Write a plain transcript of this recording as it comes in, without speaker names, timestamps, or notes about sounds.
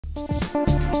The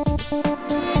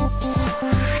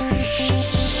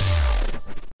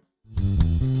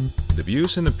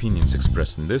views and opinions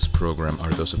expressed in this program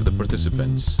are those of the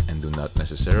participants and do not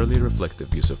necessarily reflect the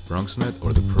views of BronxNet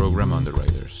or the program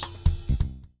underwriters.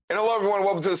 And hello, everyone.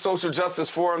 Welcome to the Social Justice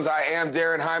Forums. I am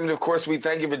Daren, Jaime. Of course, we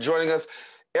thank you for joining us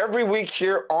every week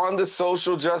here on the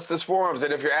Social Justice Forums.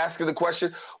 And if you're asking the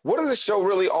question, what is the show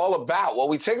really all about? Well,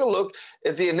 we take a look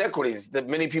at the inequities that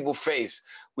many people face.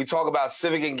 We talk about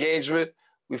civic engagement.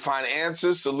 We find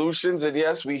answers, solutions, and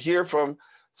yes, we hear from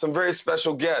some very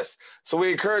special guests. So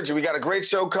we encourage you. We got a great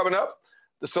show coming up.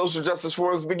 The Social Justice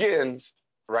Forums begins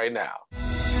right now.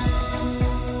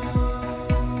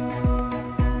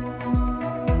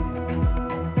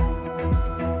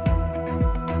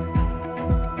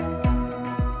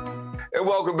 And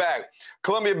welcome back.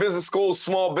 Columbia Business School's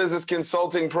Small Business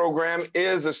Consulting Program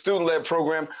is a student-led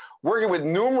program working with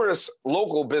numerous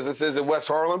local businesses in West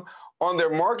Harlem on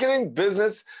their marketing,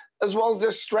 business, as well as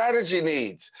their strategy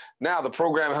needs. Now, the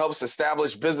program helps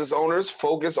established business owners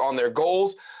focus on their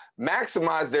goals,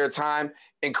 maximize their time,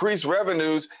 increase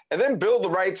revenues, and then build the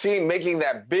right team, making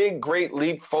that big, great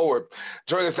leap forward.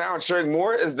 Joining us now and sharing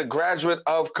more is the graduate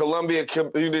of Columbia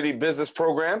Community Business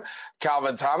Program,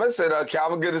 Calvin Thomas. And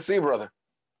Calvin, good to see you, brother.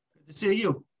 Good to see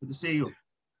you. Good to see you.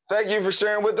 Thank you for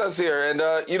sharing with us here. And,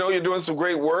 you know, you're doing some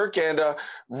great work and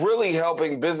really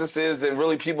helping businesses and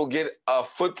really people get a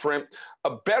footprint,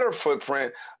 a better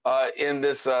footprint in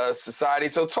this society.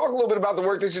 So talk a little bit about the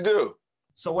work that you do.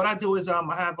 So what I do is I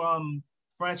have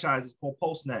franchises called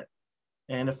PostNet,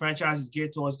 and the franchise is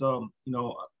geared towards the,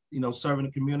 serving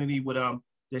the community with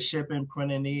their shipping,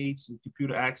 printing needs,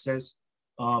 computer access,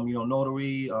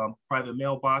 notary, private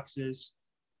mailboxes,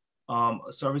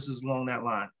 services along that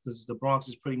line, because the Bronx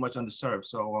is pretty much underserved.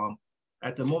 So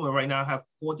at the moment right now, I have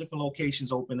 4 different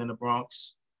locations open in the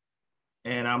Bronx,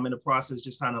 and I'm in the process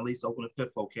just signing a lease to open a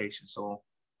 5th location. So,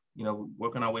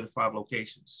 working our way to 5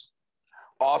 locations.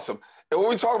 Awesome. And when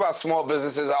we talk about small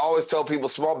businesses, I always tell people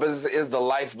small business is the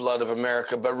lifeblood of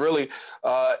America, but really,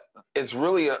 it's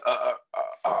really a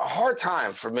hard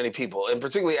time for many people, and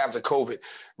particularly after COVID,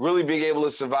 really being able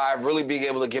to survive, really being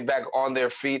able to get back on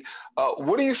their feet.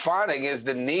 What are you finding is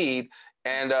the need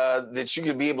and that you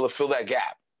could be able to fill that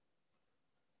gap?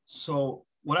 So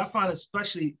what I find,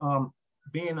 especially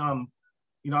being,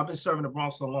 I've been serving the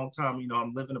Bronx for a long time.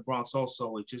 I'm living in the Bronx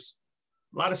also. It's just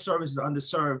a lot of services are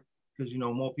underserved because,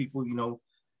 more people,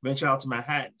 venture out to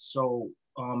Manhattan. So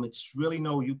it's really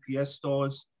no UPS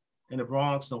stores in the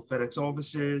Bronx, no FedEx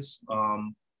offices.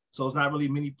 So it's not really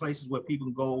many places where people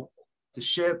can go to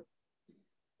ship.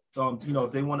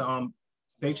 If they want to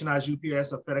patronize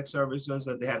UPS or FedEx services,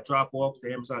 that they have drop-offs,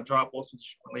 the Amazon drop-offs with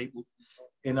labels,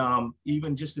 and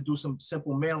even just to do some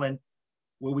simple mailing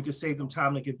where we could save them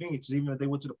time and convenience. Even if they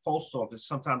went to the post office,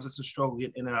 sometimes it's a struggle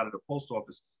getting in and out of the post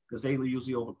office because they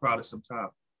usually overcrowded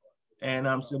sometimes. And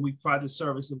so we provide the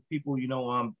service of people,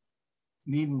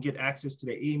 need and get access to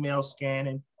their email,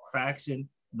 scanning, faxing,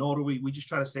 notary. We just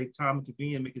try to save time and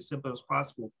convenience, make it simple as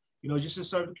possible, just to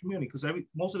serve the community. Because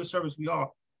most of the service we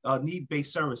are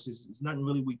need-based services. It's nothing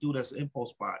really we do that's an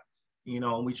impulse buy,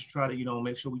 and we just try to,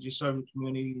 make sure we just serve the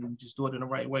community and just do it in the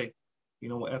right way,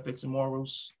 with ethics and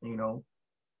morals, and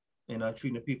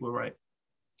treating the people right.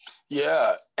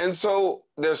 Yeah. And so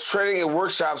there's training and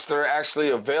workshops that are actually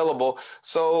available.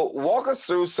 So walk us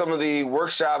through some of the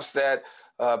workshops that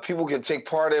people can take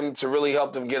part in to really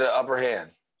help them get an upper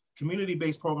hand.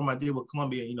 Community-based program I did with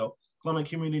Columbia, Columbia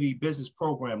Community Business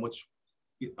Program, which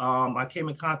I came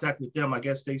in contact with them. I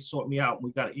guess they sought me out.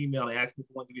 We got an email and asked me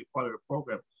if I wanted to be a part of the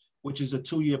program, which is a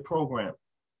 2-year program.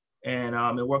 And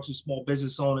it works with small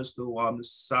business owners through the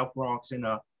South Bronx and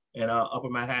Upper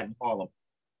Manhattan, Harlem.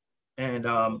 And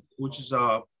which is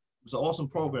was an awesome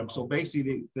program. So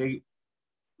basically,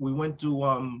 we went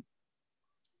to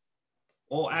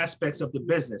all aspects of the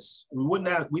business. We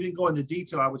didn't go into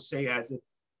detail, I would say, as if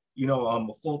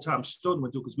a full-time student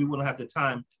would do, because we wouldn't have the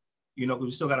time, because we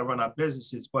still got to run our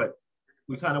businesses. But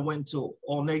we kind of went into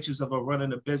all natures of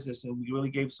running a business, and we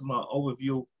really gave some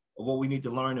overview of what we need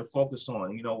to learn and focus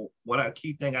on. What a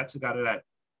key thing I took out of that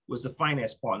was the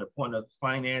finance part, the point of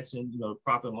financing,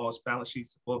 profit and loss, balance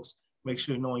sheets, books. Make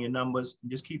sure you're knowing your numbers and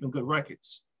just keeping good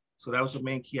records. So that was the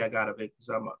main key I got of it, because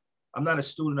I'm not a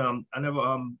student. I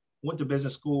never went to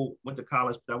business school, went to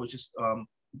college, but I was just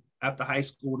after high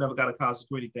school, never got a college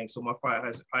degree or anything. So my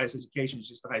highest education is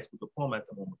just a high school diploma at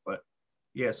the moment. But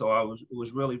yeah, so it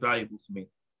was really valuable for me.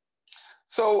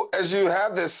 So as you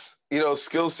have this,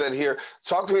 skill set here,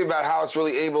 talk to me about how it's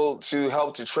really able to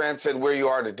help to transcend where you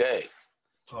are today.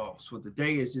 Oh, so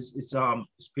today is just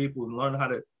it's people learn how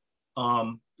to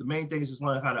the main thing is just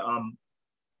learning how to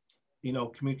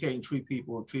communicate and treat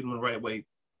people, treat them the right way,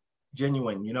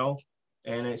 genuine,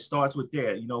 and it starts with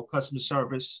there, customer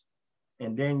service,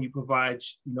 and then you provide,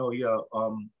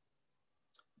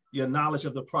 your knowledge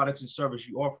of the products and service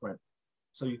you offering.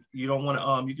 So you don't want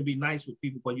to, you can be nice with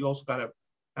people, but you also got to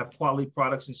have quality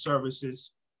products and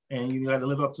services, and you got to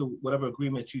live up to whatever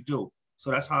agreement you do. So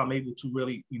that's how I'm able to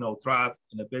really, thrive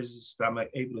in the business, that I'm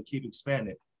able to keep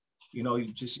expanding.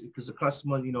 You just, because the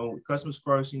customer, customers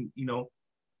first, and,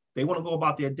 they want to go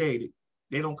about their day.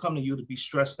 They don't come to you to be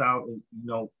stressed out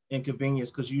and,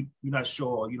 inconvenienced because you're not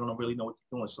sure, or you don't really know what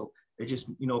you're doing. So they just,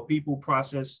 people,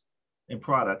 process, and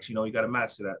products, you got to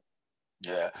master that.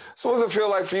 Yeah. So what does it feel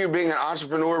like for you being an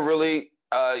entrepreneur? Really,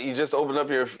 you just opened up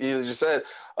you just said,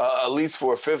 at least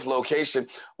for a 5th location.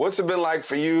 What's it been like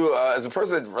for you as a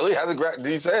person that really hasn't,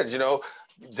 you said,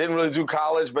 didn't really do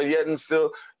college, but yet and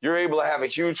still you're able to have a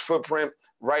huge footprint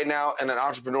right now in an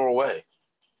entrepreneurial way?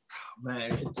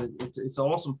 Man, it's an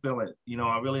awesome feeling.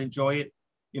 I really enjoy it.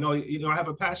 I have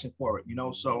a passion for it,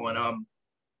 so, and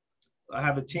I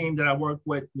have a team that I work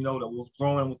with, that was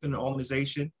growing within the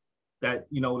organization that,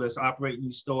 that's operating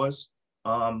these stores.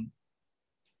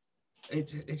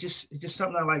 It's just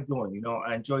something I like doing,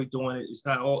 I enjoy doing it. It's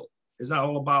not all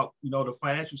about, the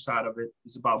financial side of it.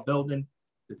 It's about building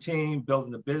the team,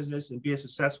 building the business, and being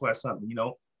successful at something,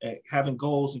 and having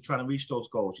goals and trying to reach those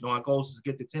goals. Our goals is to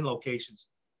get to 10 locations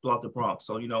throughout the Bronx.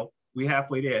 So, we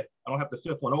halfway there. I don't have the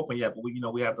 5th one open yet, but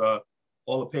we have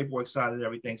all the paperwork signed and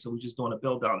everything. So we're just doing a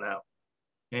build out now.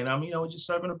 And I'm, just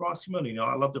serving the Bronx community.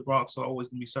 I love the Bronx, so I'm always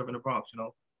gonna be serving the Bronx,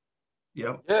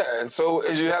 Yeah. Yeah, and so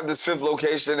as you have this 5th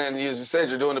location, and as you said,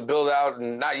 you're doing the build out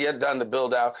and not yet done the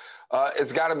build out,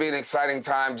 it's got to be an exciting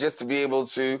time just to be able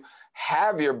to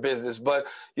have your business. But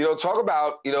talk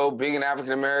about being an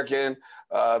African American,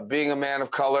 being a man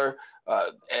of color,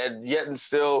 and yet and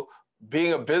still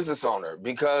being a business owner,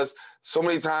 because so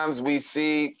many times we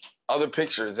see other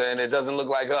pictures and it doesn't look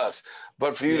like us.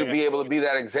 But for you to be able to be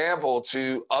that example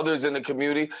to others in the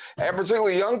community, and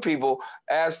particularly young people,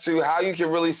 as to how you can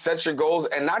really set your goals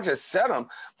and not just set them,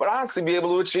 but honestly be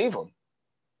able to achieve them.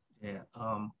 Yeah.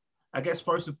 I guess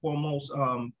first and foremost,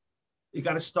 you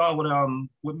got to start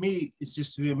with me. It's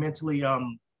just to be mentally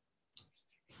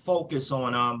focus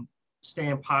on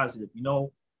staying positive.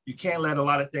 You can't let a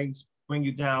lot of things bring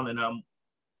you down and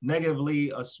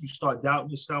negatively you start doubting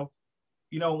yourself.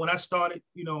 When I started,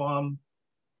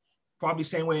 probably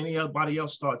same way anybody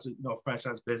else starts a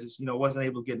franchise business, wasn't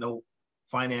able to get no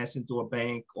financing through a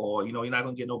bank, or you're not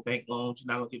going to get no bank loans.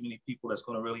 You're not going to get many people that's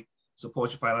going to really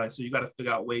support your finance. So you got to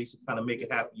figure out ways to kind of make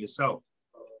it happen yourself.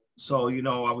 So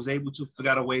I was able to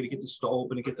figure out a way to get the store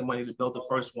open and get the money to build the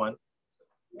first one.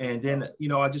 And then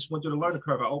I just went through the learning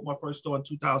curve. I opened my first store in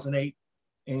 2008,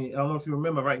 and I don't know if you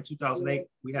remember, right in 2008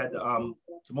 we had the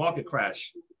market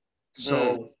crash.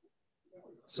 So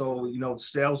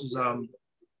sales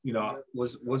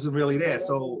was wasn't really there.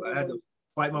 So I had to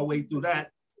fight my way through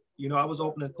that. I was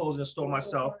opening and closing the store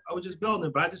myself. I was just building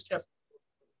it, but I just kept,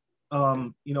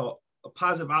 a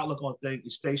positive outlook on things,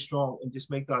 and stay strong, and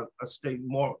just make that stay to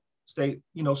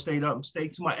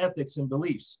my ethics and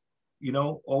beliefs.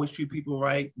 Always treat people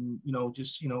right, and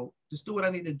just do what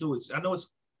I need to do. I know it's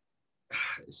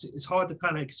hard to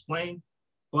kind of explain,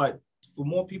 but for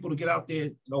more people to get out there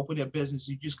and open their business,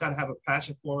 you just got to have a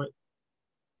passion for it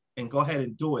and go ahead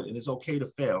and do it. And it's okay to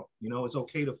fail. It's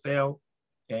okay to fail.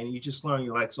 And you just learn.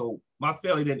 So my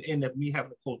failure didn't end up me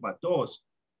having to close my doors,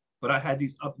 but I had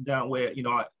these up and down where,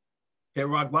 I hit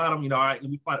rock bottom, all right,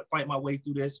 let me fight my way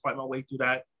through this, fight my way through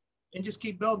that, and just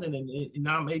keep building. And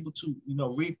now I'm able to,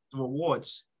 reap the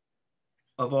rewards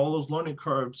of all those learning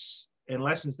curves and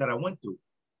lessons that I went through.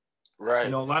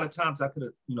 Right. A lot of times I could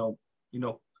have,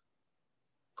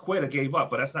 quit or gave up,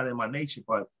 but that's not in my nature.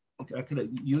 But I could have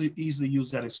easily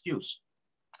used that excuse.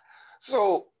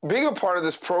 So being a part of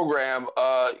this program,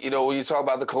 when you talk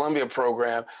about the Columbia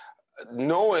program,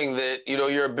 knowing that,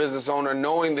 you're a business owner,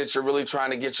 knowing that you're really trying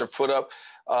to get your foot up,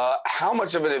 how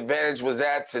much of an advantage was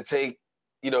that to take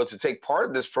part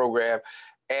in this program,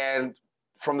 and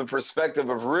from the perspective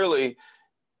of really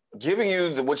giving you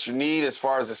what you need as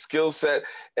far as a skill set,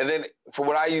 and then for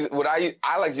I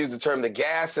like to use the term the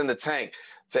gas in the tank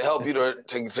to help you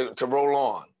to roll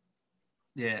on.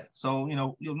 Yeah. So,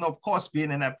 of course,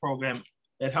 being in that program,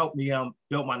 it helped me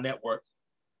build my network.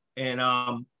 And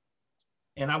I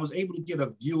was able to get a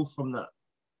view from the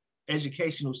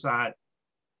educational side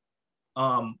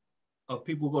of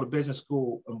people who go to business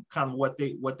school, and kind of what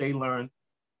they learn,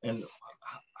 and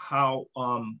how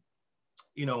the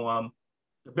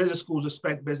business schools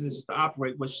expect businesses to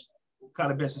operate, which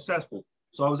kind of been successful.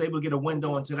 So I was able to get a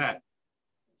window into that.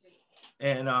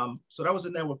 And so that was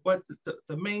a network. But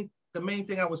the main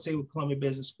thing I would say with Columbia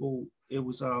Business School, it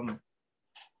was the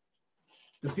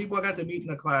people I got to meet in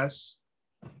the class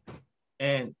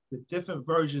and the different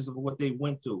versions of what they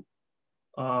went through.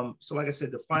 So like I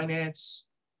said, the finance,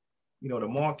 the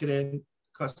marketing,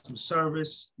 customer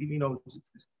service,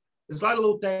 there's a lot of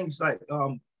little things like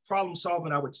problem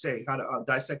solving, I would say, how to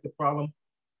dissect the problem.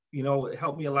 It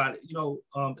helped me a lot.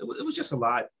 It was just a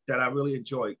lot that I really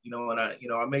enjoyed, and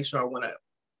I made sure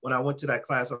when I went to that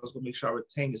class, I was gonna make sure I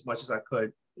retained as much as I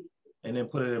could and then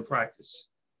put it in practice.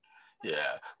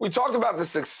 Yeah. We talked about the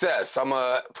success. I'm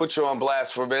gonna put you on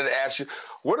blast for a minute and ask you,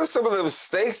 what are some of the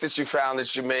mistakes that you found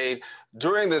that you made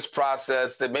during this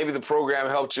process that maybe the program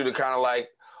helped you to kind of like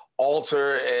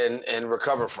alter and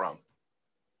recover from?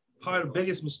 Part of the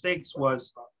biggest mistakes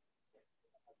was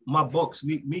my books,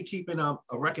 me keeping a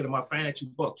record of my financial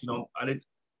books. I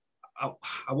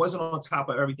wasn't on top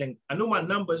of everything. I knew my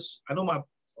numbers, I know my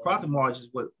profit margins,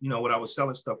 what I was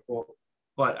selling stuff for,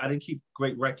 but I didn't keep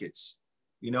great records,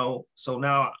 So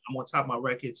now I'm on top of my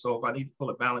records. So if I need to pull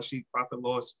a balance sheet, profit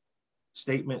loss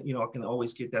statement, I can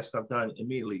always get that stuff done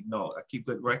immediately. I keep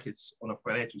good records on the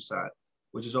financial side,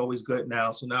 which is always good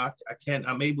now. So now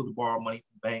I'm able to borrow money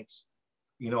from banks.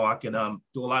 I can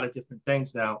do a lot of different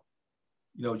things now,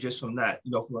 just from that,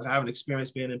 from having experience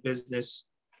being in business,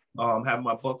 having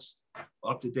my books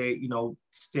up to date,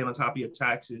 staying on top of your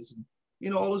taxes,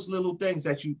 and, all those little things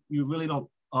that you really don't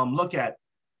look at.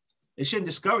 It shouldn't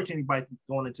discourage anybody from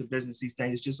going into business. These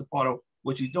things, it's just a part of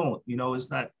what you're doing. It's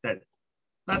not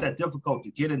that difficult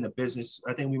to get into business.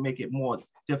 I think we make it more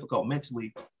difficult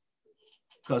mentally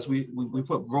because we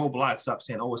put roadblocks up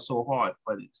saying, oh, it's so hard,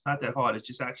 but it's not that hard. It's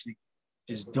just actually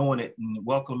just doing it and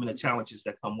welcoming the challenges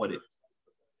that come with it.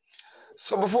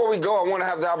 So before we go, I want to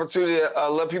have the opportunity to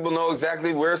let people know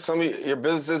exactly where some of your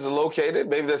businesses are located.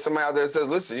 Maybe there's somebody out there that says,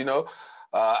 listen,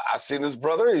 I've seen this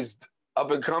brother. He's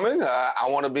up and coming. I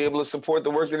want to be able to support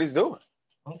the work that he's doing.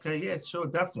 Okay, yeah, sure,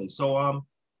 definitely. So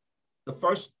the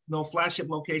first flagship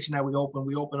location that we opened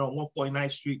on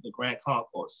 149th Street in the Grand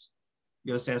Concourse.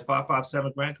 You understand?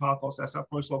 557 Grand Concourse. That's our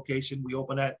first location. We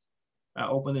opened that. I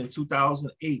opened in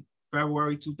 2008,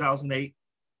 February 2008.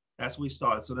 That's where we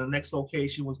started. So the next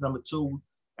location was number 2.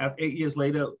 8 years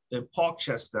later in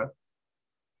Parkchester.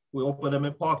 We opened them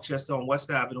in Parkchester on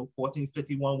West Avenue,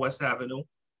 1451 West Avenue.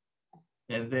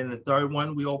 And then the third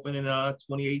one we opened in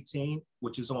 2018,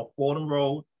 which is on Fordham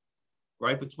Road,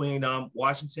 right between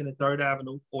Washington and 3rd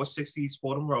Avenue, 460 East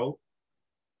Fordham Road.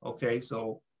 Okay,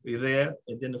 so we're there.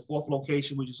 And then the fourth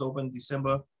location we just opened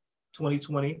December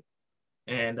 2020.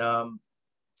 And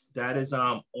that is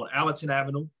on Allerton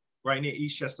Avenue, right near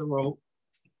Eastchester Road.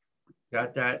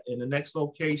 Got that. And the next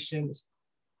location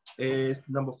is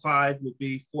number 5 would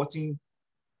be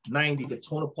 1490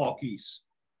 Katona Park East.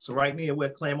 So right near where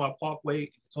Claremont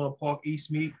Parkway, Katona Park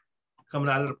East meet, coming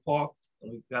out of the park.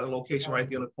 And we got a location right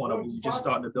there in the corner. We were just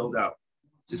starting to build out.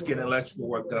 Just getting electrical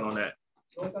work done on that.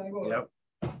 Yep.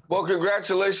 Well,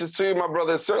 congratulations to you, my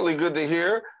brother. It's certainly good to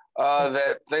hear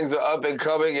that things are up and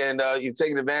coming and you've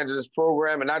taken advantage of this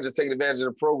program, and not just taking advantage of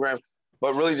the program,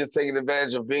 but really just taking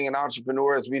advantage of being an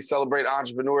entrepreneur as we celebrate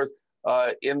entrepreneurs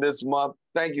in this month.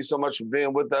 Thank you so much for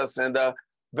being with us, and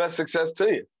best success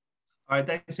to you. All right,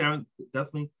 thanks, Aaron.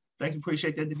 Definitely. Thank you.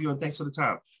 Appreciate the interview, and thanks for the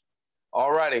time.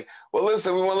 All righty. Well,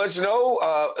 listen, we want to let you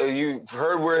know, you've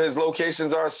heard where his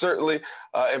locations are. Certainly,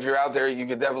 if you're out there, you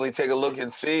can definitely take a look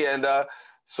and see and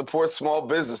support small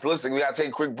business. Listen, we got to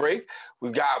take a quick break.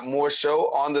 We've got more show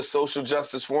on the social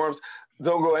justice forums.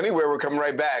 Don't go anywhere. We're coming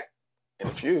right back in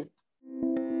a few.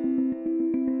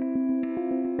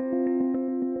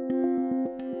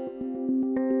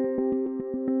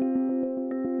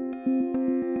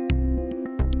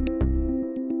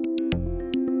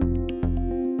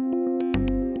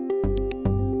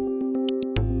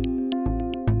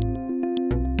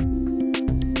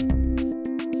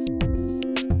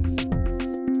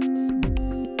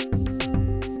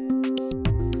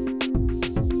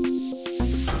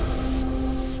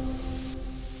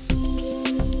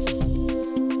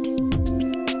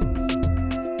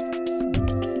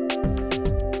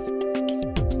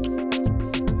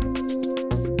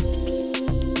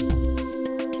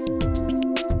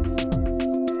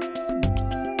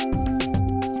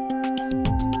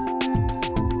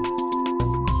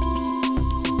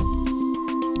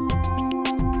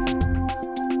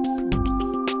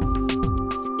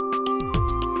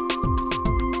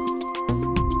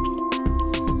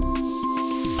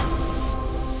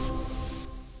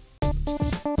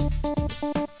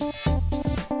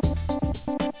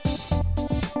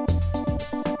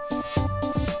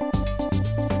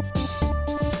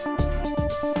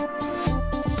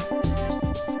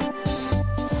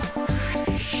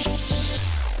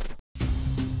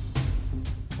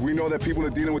 know that people are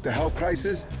dealing with the health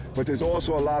crisis, but there's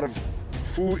also a lot of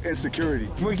food insecurity.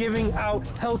 We're giving out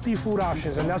healthy food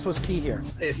options, and that's what's key here.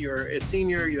 If you're a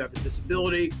senior, you have a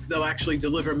disability, they'll actually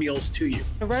deliver meals to you.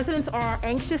 The residents are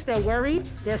anxious, they're worried,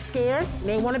 they're scared,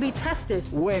 they want to be tested.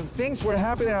 When things were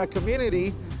happening in our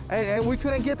community, and we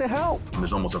couldn't get the help.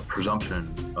 There's almost a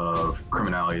presumption of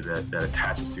criminality that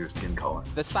attaches to your skin color.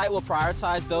 The site will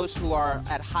prioritize those who are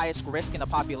at highest risk in the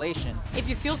population. If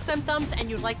you feel symptoms and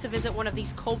you'd like to visit one of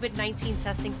these COVID-19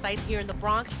 testing sites here in the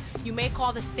Bronx, you may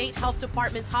call the State Health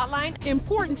Department's hotline.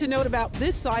 Important to note about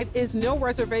this site is no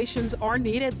reservations are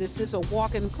needed. This is a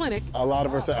walk-in clinic. A lot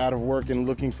of us are out of work and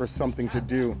looking for something to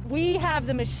do. We have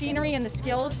the machinery and the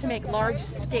skills to make large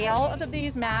scale of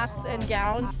these masks and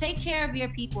gowns. Take care of your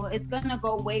people. It's going to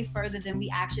go way further than we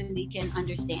actually can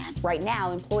understand. Right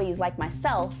now, employees like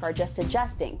myself are just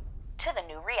adjusting to the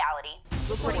new reality.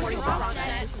 Reporting from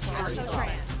BronxNet, this is Tran.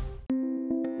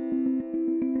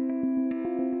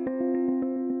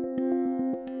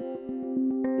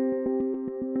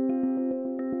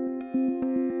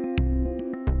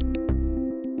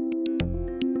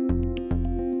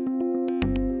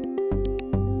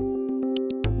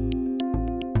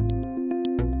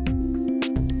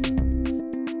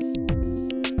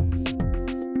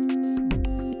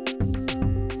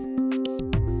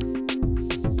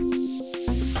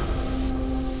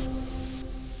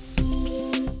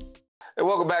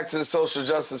 Welcome back to the Social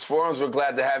Justice Forums. We're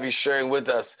glad to have you sharing with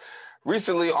us.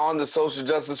 Recently on the Social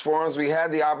Justice Forums, we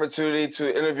had the opportunity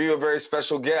to interview a very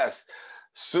special guest,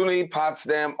 SUNY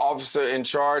Potsdam Officer in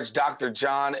Charge, Dr.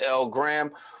 John L.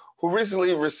 Graham, who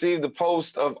recently received the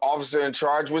post of Officer in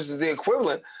Charge, which is the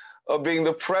equivalent of being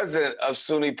the president of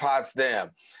SUNY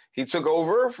Potsdam. He took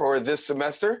over for this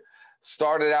semester,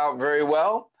 started out very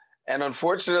well, and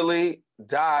unfortunately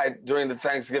died during the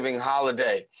Thanksgiving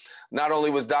holiday. Not only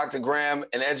was Dr. Graham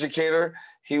an educator,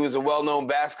 he was a well-known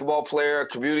basketball player, a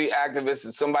community activist,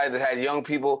 and somebody that had young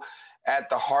people at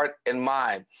the heart and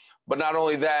mind. But not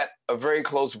only that, a very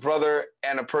close brother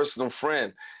and a personal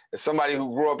friend. As somebody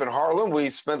who grew up in Harlem, we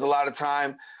spent a lot of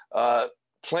time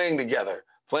playing together,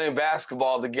 playing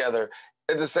basketball together,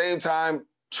 at the same time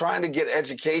trying to get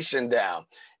education down.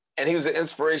 And he was an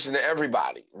inspiration to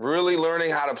everybody. Really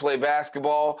learning how to play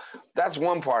basketball, that's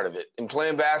one part of it. And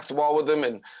playing basketball with him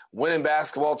and winning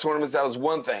basketball tournaments, that was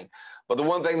one thing. But the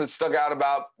one thing that stuck out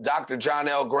about Dr. John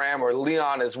L. Graham, or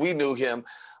Leon as we knew him,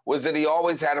 was that he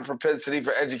always had a propensity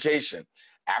for education.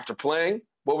 After playing,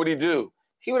 what would he do?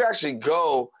 He would actually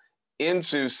go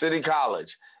into City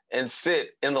College and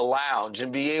sit in the lounge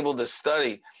and be able to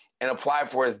study and apply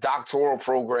for his doctoral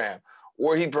program.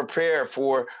 Or he'd prepare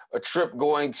for a trip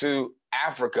going to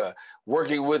Africa,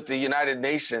 working with the United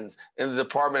Nations in the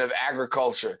Department of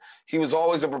Agriculture. He was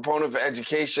always a proponent for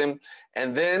education.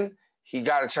 And then he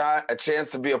got a chance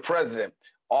to be a president,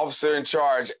 officer in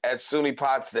charge at SUNY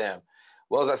Potsdam.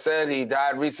 Well, as I said, he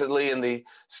died recently, and the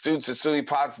students at SUNY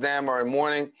Potsdam are in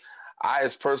mourning. I,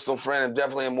 as personal friend, am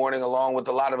definitely in mourning along with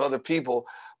a lot of other people.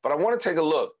 But I want to take a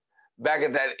look back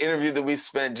at that interview that we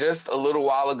spent just a little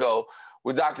while ago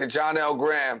with Dr. John L.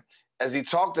 Graham, as he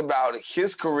talked about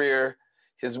his career,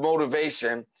 his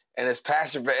motivation, and his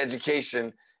passion for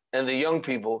education and the young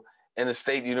people in the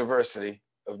State University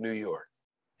of New York.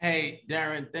 Hey,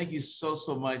 Daren, thank you so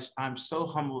much. I'm so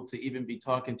humbled to even be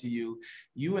talking to you.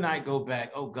 You and I go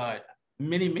back, oh God,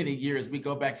 many years. We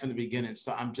go back from the beginning.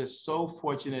 So I'm just so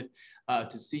fortunate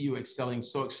to see you excelling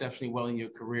so exceptionally well in your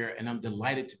career, and I'm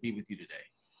delighted to be with you today.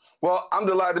 Well, I'm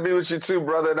delighted to be with you too,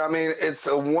 brother. And I mean, it's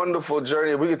a wonderful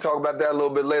journey. We can talk about that a little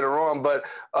bit later on. But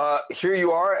here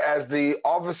you are as the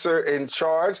officer in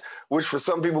charge, which for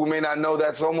some people who may not know,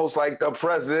 that's almost like the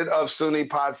president of SUNY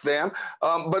Potsdam.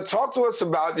 But talk to us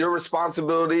about your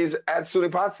responsibilities at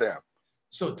SUNY Potsdam.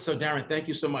 So Daren, thank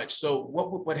you so much. So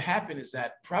what happened is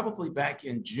that probably back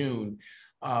in June,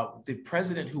 the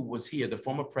president who was here, the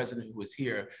former president who was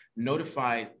here,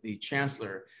 notified the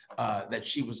chancellor that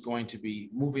she was going to be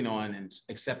moving on and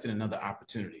accepting another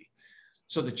opportunity.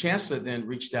 So the chancellor then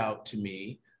reached out to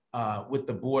me with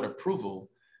the board approval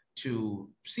to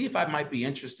see if I might be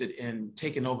interested in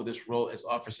taking over this role as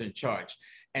officer in charge.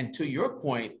 And to your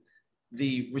point,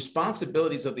 the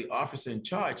responsibilities of the officer in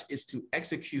charge is to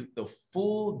execute the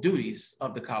full duties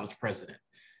of the college president.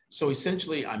 So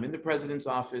essentially, I'm in the president's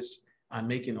office. I'm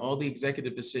making all the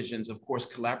executive decisions, of course,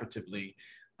 collaboratively,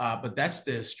 but that's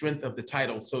the strength of the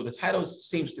title. So the title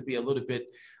seems to be a little bit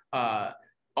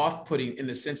off-putting in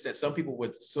the sense that some people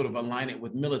would sort of align it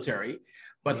with military,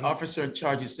 but officer in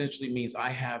charge essentially means I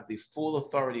have the full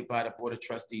authority by the Board of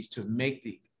Trustees to make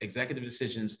the executive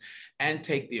decisions and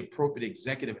take the appropriate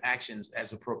executive actions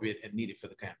as appropriate and needed for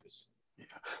the campus.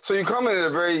 So you come in at a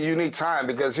very unique time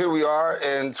because here we are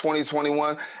in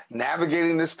 2021,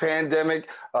 navigating this pandemic.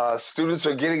 Students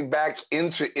are getting back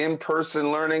into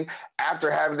in-person learning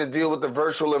after having to deal with the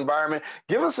virtual environment.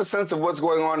 Give us a sense of what's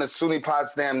going on at SUNY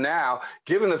Potsdam now,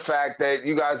 given the fact that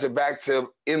you guys are back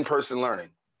to in-person learning.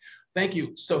 Thank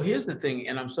you. So here's the thing,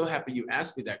 and I'm so happy you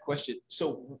asked me that question.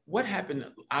 So what happened,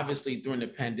 obviously, during the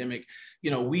pandemic,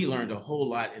 we learned a whole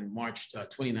lot in March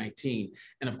 2019.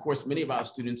 And of course, many of our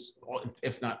students,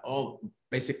 if not all,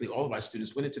 basically all of our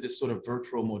students went into this sort of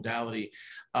virtual modality.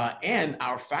 And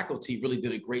our faculty really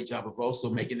did a great job of also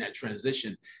making that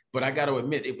transition. But I got to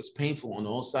admit, it was painful on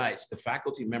all sides. The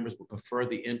faculty members would prefer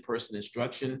the in-person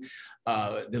instruction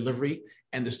delivery,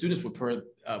 and the students would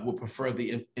prefer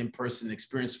the in-person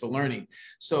experience for learning.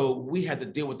 So we had to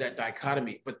deal with that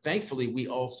dichotomy. But thankfully, we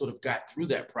all sort of got through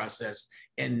that process.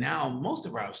 And now most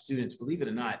of our students, believe it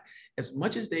or not, as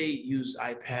much as they use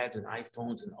iPads and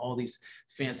iPhones and all these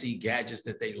fancy gadgets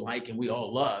that they like and we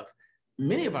all love,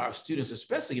 many of our students,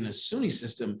 especially in the SUNY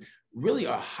system, really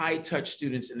are high-touch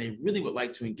students, and they really would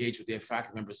like to engage with their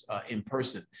faculty members in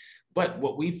person. But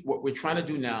what we're trying to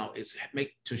do now is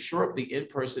to shore up the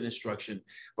in-person instruction,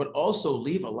 but also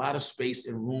leave a lot of space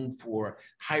and room for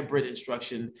hybrid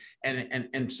instruction.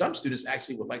 And some students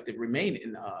actually would like to remain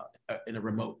in a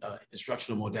remote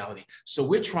instructional modality. So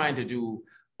we're trying to do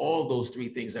all those three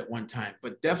things at one time.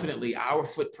 But definitely our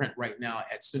footprint right now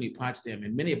at SUNY Potsdam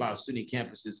and many of our SUNY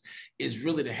campuses is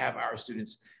really to have our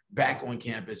students back on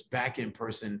campus, back in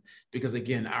person, because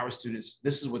again, our students,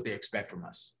 this is what they expect from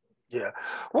us. Yeah.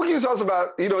 What can you tell us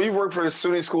about, you've worked for the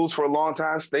SUNY schools for a long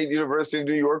time, State University of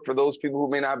New York, for those people who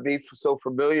may not be so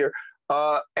familiar.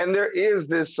 And there is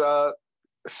this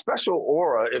special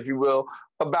aura, if you will,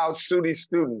 about SUNY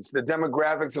students, the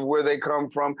demographics of where they come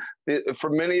from. For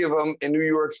many of them in New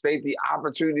York State, the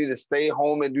opportunity to stay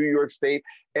home in New York State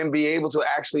and be able to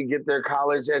actually get their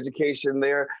college education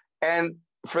there. And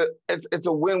it's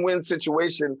a win-win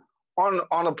situation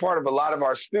on a part of a lot of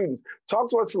our students. Talk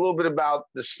to us a little bit about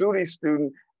the SUNY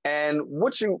student and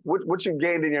what you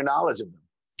gained in your knowledge of them.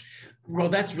 Well,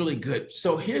 that's really good.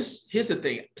 So here's the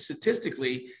thing.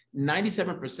 Statistically,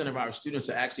 97% of our students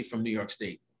are actually from New York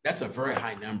State. That's a very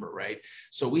high number, right?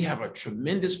 So we have a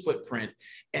tremendous footprint.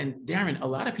 And Daren, a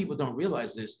lot of people don't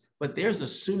realize this, but there's a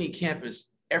SUNY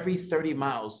campus every 30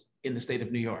 miles in the state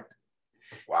of New York.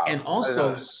 Wow. And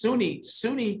also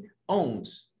SUNY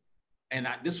owns, and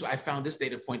I found this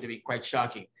data point to be quite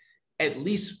shocking, at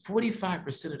least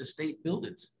 45% of the state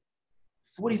buildings.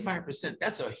 45%,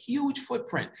 that's a huge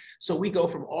footprint. So we go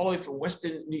from all the way from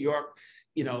Western New York,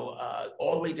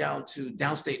 all the way down to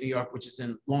downstate New York, which is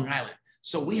in Long Island.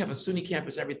 So we have a SUNY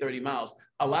campus every 30 miles.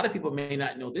 A lot of people may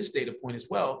not know this data point as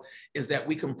well, is that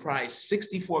we comprise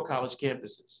 64 college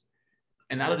campuses.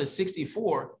 And out of the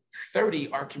 64, 30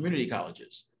 are community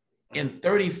colleges. And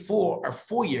 34 are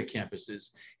four-year campuses.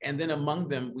 And then among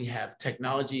them, we have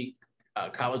technology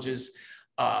colleges,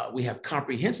 we have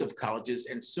comprehensive colleges,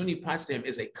 and SUNY Potsdam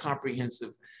is a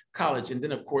comprehensive college. And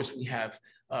then, of course, we have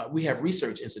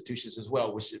research institutions as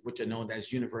well, which are known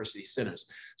as university centers.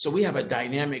 So we have a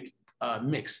dynamic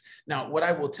mix. Now, what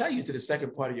I will tell you to the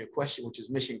second part of your question, which is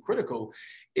mission critical,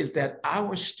 is that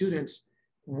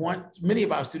many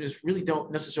of our students really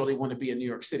don't necessarily want to be in New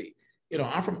York City.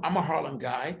 I'm a Harlem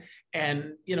guy,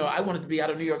 and I wanted to be out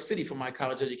of New York City for my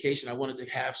college education. I wanted to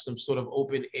have some sort of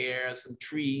open air, some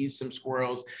trees, some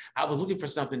squirrels. I was looking for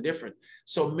something different.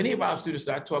 So many of our students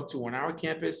that I talk to on our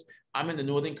campus, I'm in the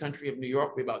northern country of New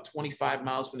York. We're about 25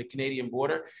 miles from the Canadian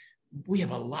border. We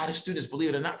have a lot of students, believe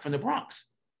it or not, from the Bronx.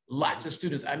 Lots of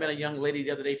students. I met a young lady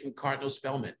the other day from Cardinal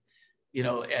Spellman,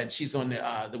 and she's on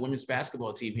the women's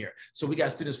basketball team here. So we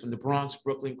got students from the Bronx,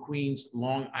 Brooklyn, Queens,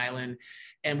 Long Island,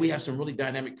 and we have some really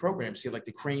dynamic programs here, like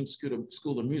the Crane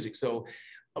School of Music. So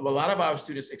a lot of our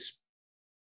students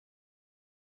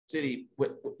city,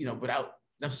 without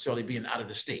necessarily being out of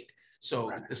the state.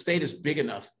 So the state is big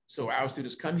enough. So our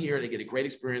students come here, they get a great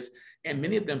experience, and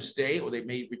many of them stay, or they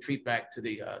may retreat back to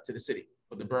the city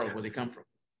or the borough where they come from.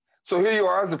 So here you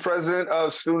are as the president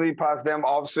of SUNY Potsdam,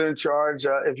 officer in charge,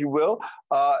 if you will,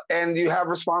 and you have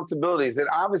responsibilities and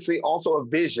obviously also a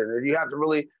vision, and you have to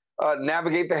really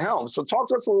navigate the helm. So talk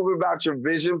to us a little bit about your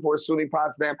vision for SUNY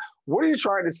Potsdam. What are you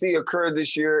trying to see occur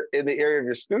this year in the area of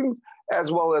your students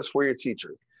as well as for your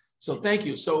teachers? So thank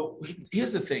you. So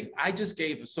here's the thing. I just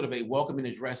gave sort of a welcoming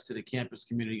address to the campus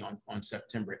community on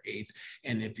September 8th.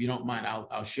 And if you don't mind,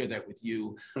 I'll share that with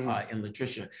you and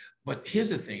Latricia. But here's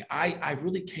the thing. I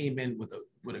really came in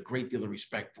with a great deal of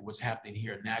respect for what's happening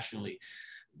here nationally.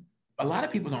 A lot of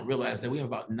people don't realize that we have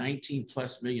about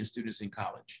 19+ million students in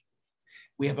college.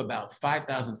 We have about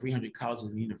 5,300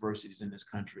 colleges and universities in this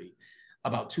country,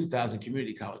 about 2,000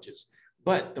 community colleges.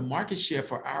 But the market share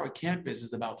for our campus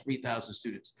is about 3,000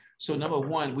 students. So number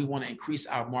one, we want to increase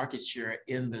our market share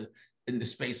in the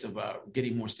space of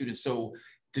getting more students. So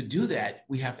to do that,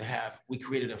 we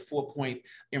created a 4-point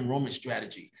enrollment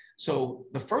strategy. So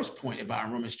the first point of our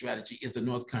enrollment strategy is the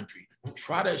North Country.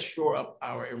 Try to shore up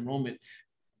our enrollment,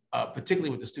 particularly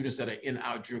with the students that are in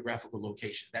our geographical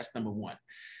location. That's number one.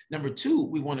 Number two,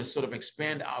 we want to sort of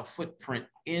expand our footprint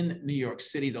in New York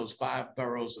City, those 5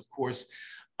 boroughs, of course.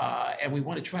 And we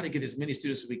want to try to get as many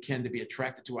students as we can to be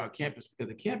attracted to our campus, because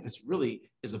the campus really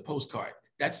is a postcard.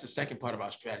 That's the second part of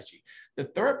our strategy. The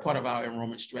third part of our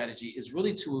enrollment strategy is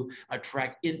really to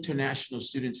attract international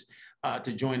students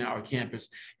to join our campus.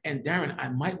 And Daren, I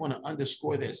might want to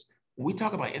underscore this. When we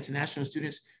talk about international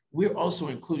students, we're also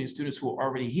including students who are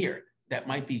already here. That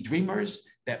might be Dreamers,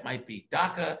 that might be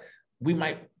DACA. We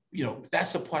might,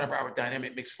 that's a part of our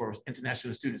dynamic mix for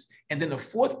international students. And then the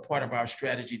fourth part of our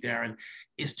strategy, Daren,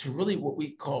 is to really what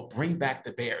we call bring back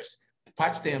the Bears.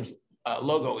 Potsdam's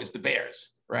logo is the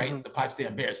Bears, right? Mm-hmm. The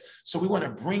Potsdam Bears. So we want to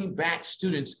bring back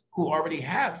students who already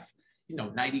have,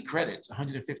 90 credits,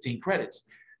 115 credits,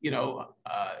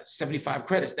 75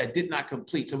 credits that did not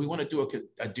complete. So we want to do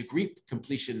a degree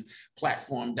completion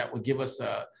platform that will give us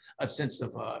a sense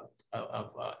of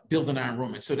building our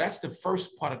enrollment. So that's the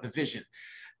first part of the vision.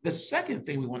 The second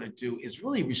thing we want to do is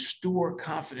really restore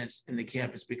confidence in the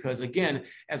campus, because again,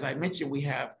 as I mentioned, we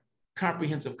have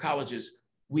comprehensive colleges.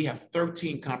 We have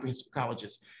 13 comprehensive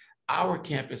colleges. Our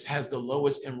campus has the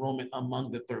lowest enrollment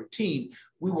among the 13.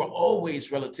 We were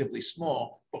always relatively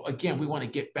small, but again, we want to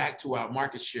get back to our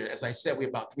market share. As I said, we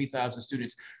have about 3,000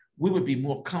 students. We would be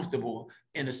more comfortable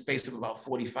in a space of about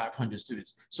 4,500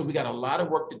 students. So we got a lot of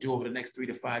work to do over the next 3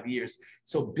 to 5 years.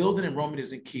 So building enrollment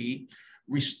is a key.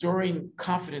 Restoring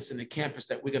confidence in the campus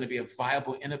that we're going to be a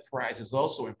viable enterprise is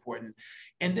also important.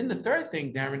 And then the third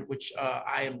thing, Daren, which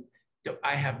I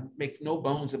have make no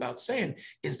bones about saying,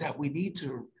 is that we need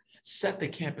to set the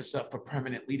campus up for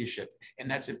permanent leadership. And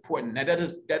that's important. Now, that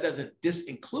doesn't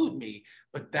disinclude me,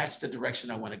 but that's the direction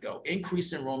I want to go.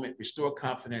 Increase enrollment, restore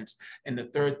confidence. And the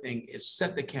third thing is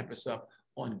set the campus up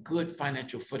on good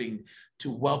financial footing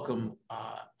to welcome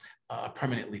a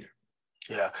permanent leader.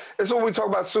 Yeah. And so when we talk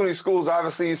about SUNY schools,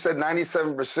 obviously you said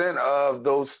 97% of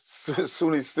those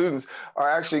SUNY students are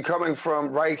actually coming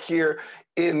from right here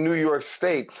in New York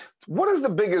State. What is the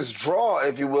biggest draw,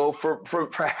 if you will, for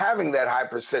having that high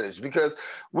percentage? Because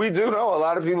we do know a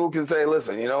lot of people can say,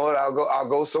 listen, you know what, I'll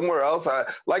go somewhere else.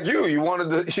 Like you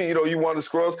wanted to, you wanted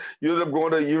Squirrels. You ended up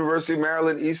going to University of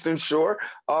Maryland, Eastern Shore.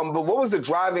 But what was the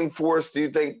driving force, do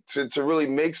you think, to really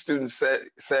make students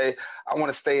say, I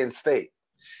want to stay in state?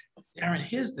 Daren,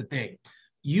 here's the thing.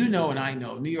 And I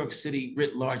know New York City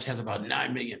writ large has about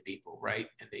 9 million people, right?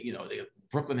 And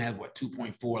Brooklyn has what,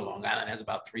 2.4, Long Island has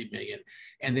about 3 million.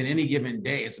 And then any given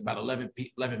day, it's about 11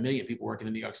 million people working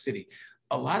in New York City.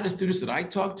 A lot of the students that I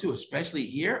talk to, especially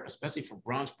here, especially from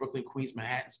Bronx, Brooklyn, Queens,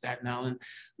 Manhattan, Staten Island,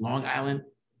 Long Island,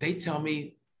 they tell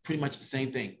me pretty much the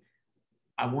same thing.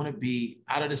 I want to be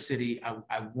out of the city.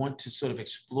 I want to sort of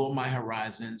explore my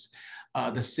horizons.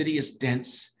 The city is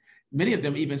dense. Many of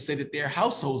them even say that their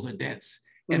households are dense,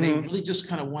 and they really just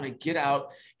kind of want to get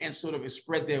out and sort of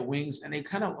spread their wings, and they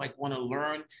kind of like want to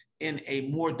learn in a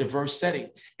more diverse setting.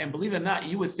 And believe it or not,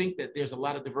 you would think that there's a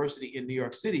lot of diversity in New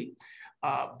York City,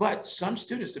 but some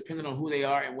students, depending on who they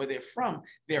are and where they're from,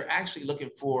 they're actually looking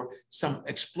for some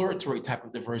exploratory type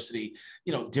of diversity,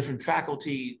 different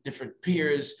faculty, different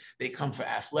peers. They come for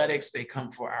athletics, they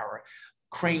come for our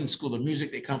Crane School of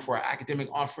Music, they come for our academic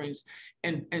offerings,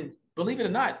 and believe it or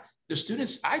not, the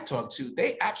students I talk to,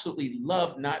 they absolutely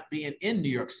love not being in New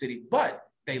York City, but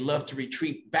they love to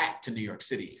retreat back to New York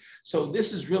City. So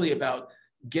this is really about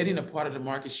getting a part of the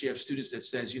market share of students that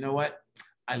says, you know what,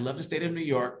 I love the state of New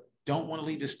York, don't want to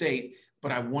leave the state,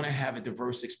 but I want to have a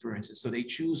diverse experience. And so they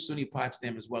choose SUNY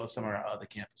Potsdam as well as some of our other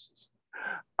campuses.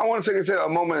 I want to take a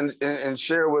moment and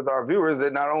share with our viewers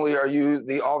that not only are you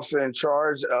the officer in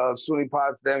charge of SUNY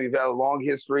Potsdam, you've had a long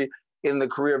history in the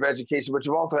career of education, but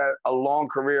you've also had a long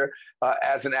career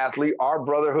as an athlete. Our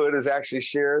brotherhood has actually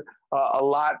shared a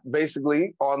lot,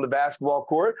 basically, on the basketball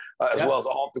court, as well as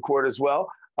off the court as well.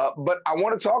 But I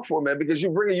want to talk for a minute because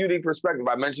you bring a unique perspective.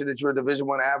 I mentioned that you're a Division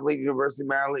I athlete, University of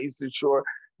Maryland, Eastern Shore,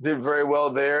 did very well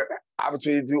there,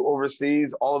 opportunity to do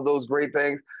overseas, all of those great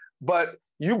things. But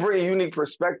you bring a unique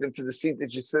perspective to the seat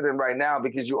that you sit in right now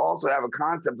because you also have a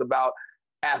concept about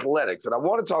athletics. And I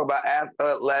want to talk about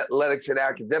athletics and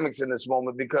academics in this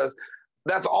moment because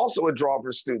that's also a draw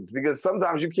for students because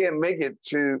sometimes you can't make it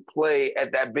to play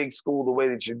at that big school the way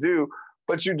that you do,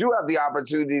 but you do have the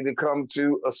opportunity to come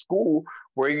to a school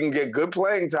where you can get good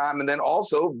playing time and then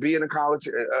also be in a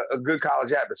good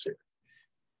college atmosphere.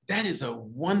 That is a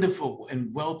wonderful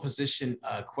and well-positioned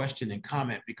question and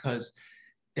comment, because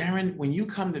Daren, when you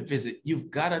come to visit, you've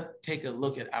got to take a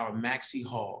look at our Maxey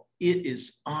Hall. It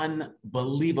is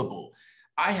unbelievable.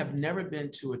 I have never been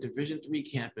to a Division III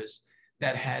campus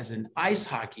that has an ice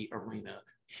hockey arena,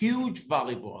 huge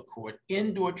volleyball court,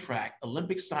 indoor track,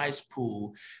 Olympic-sized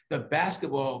pool. The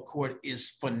basketball court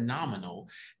is phenomenal.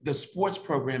 The sports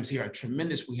programs here are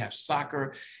tremendous. We have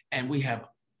soccer and we have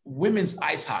women's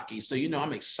ice hockey. So, you know,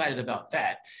 I'm excited about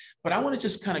that. But I want to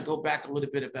just kind of go back a little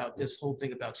bit about this whole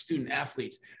thing about student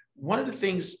athletes. One of the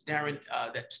things, Daren,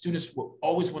 that students will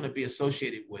always want to be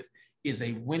associated with is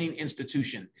a winning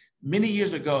institution. Many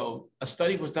years ago, a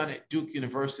study was done at Duke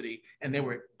University, and they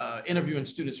were interviewing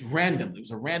students randomly. It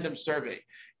was a random survey.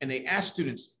 And they asked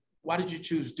students, why did you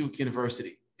choose Duke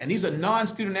University? And these are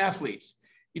non-student athletes.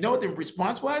 You know what the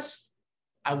response was?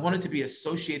 I wanted to be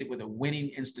associated with a winning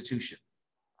institution.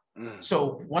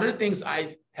 So one of the things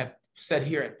I have said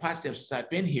here at Potsdam since I've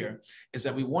been here is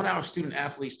that we want our student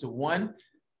athletes to, one,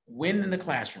 win in the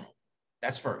classroom.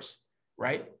 That's first,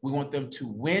 right? We want them to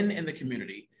win in the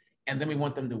community. And then we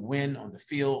want them to win on the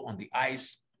field, on the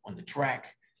ice, on the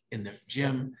track, in the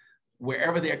gym,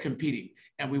 wherever they're competing.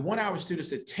 And we want our students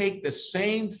to take the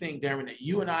same thing, Daren, that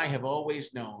you and I have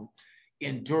always known: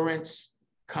 endurance,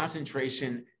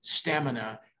 concentration,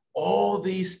 stamina. All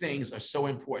these things are so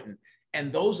important.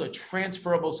 And those are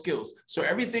transferable skills. So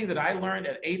everything that I learned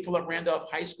at A. Philip Randolph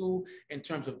High School in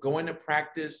terms of going to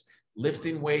practice,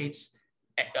 lifting weights,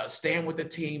 staying with the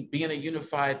team, being a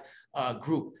unified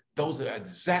group, those are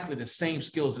exactly the same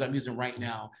skills that I'm using right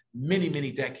now, many,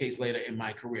 many decades later in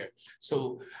my career.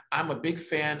 So I'm a big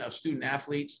fan of student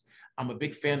athletes. I'm a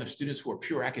big fan of students who are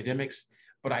pure academics,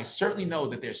 but I certainly know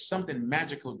that there's something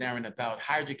magical, Daren, about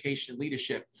higher education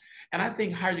leadership. And I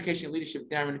think higher education leadership,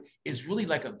 Daren, is really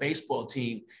like a baseball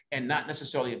team and not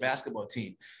necessarily a basketball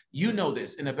team. You know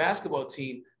this, in a basketball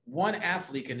team, one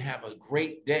athlete can have a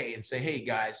great day and say, hey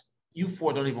guys, you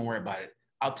four don't even worry about it.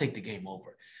 I'll take the game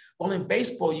over. Well, in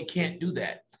baseball, you can't do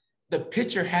that. The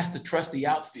pitcher has to trust the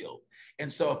outfield.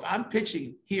 And so if I'm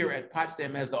pitching here at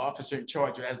Potsdam as the officer in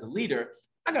charge or as the leader,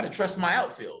 I got to trust my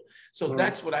outfield. So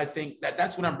that's what I think,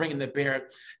 that's what I'm bringing to bear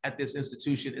at this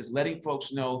institution, is letting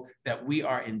folks know that we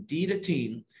are indeed a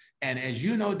team. And as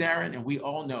you know, Daren, and we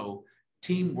all know,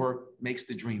 teamwork makes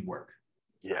the dream work.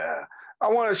 Yeah. I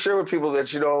want to share with people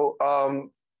that, you know,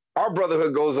 our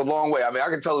brotherhood goes a long way. I mean, I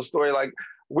can tell a story like,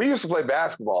 we used to play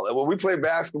basketball. And when we played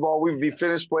basketball, we would be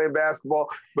finished playing basketball.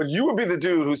 But you would be the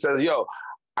dude who says, yo,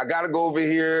 I got to go over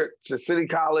here to City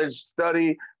College,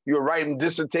 study. You were writing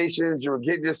dissertations, you were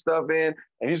getting your stuff in,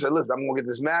 and you said, listen, I'm gonna get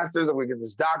this master's, I'm gonna get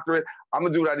this doctorate. I'm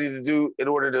gonna do what I need to do in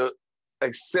order to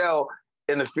excel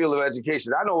in the field of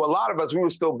education. I know a lot of us, we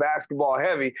were still basketball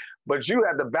heavy, but you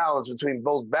had the balance between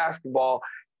both basketball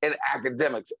and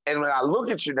academics. And when I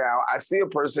look at you now, I see a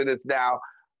person that's now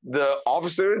the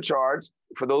officer in charge,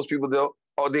 for those people that,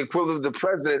 or the equivalent of the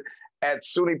president at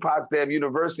SUNY Potsdam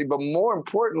University, but more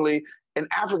importantly, an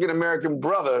African-American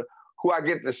brother who I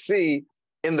get to see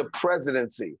in the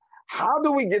presidency. How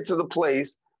do we get to the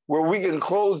place where we can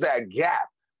close that gap,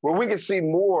 where we can see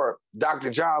more Dr.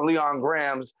 John Leon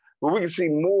Grahams, where we can see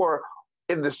more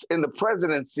in the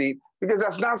presidency, because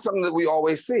that's not something that we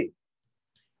always see.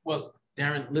 Well,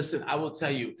 Daren, listen, I will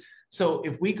tell you. So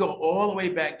if we go all the way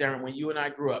back, Daren, when you and I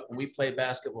grew up, when we played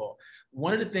basketball,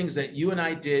 one of the things that you and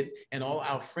I did and all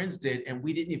our friends did, and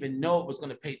we didn't even know it was going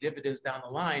to pay dividends down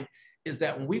the line, is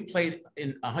that when we played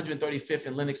in 135th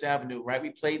and Lenox Avenue, right? We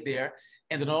played there,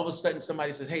 and then all of a sudden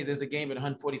somebody said, hey, there's a game at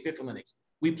 145th and Lenox.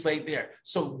 We played there.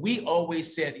 So we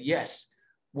always said yes.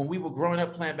 When we were growing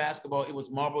up playing basketball, it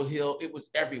was Marble Hill, it was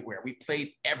everywhere. We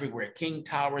played everywhere. King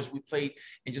Towers, we played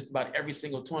in just about every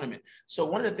single tournament. So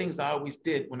one of the things I always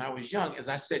did when I was young is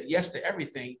I said yes to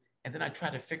everything, and then I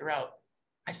tried to figure out,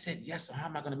 I said yes, so how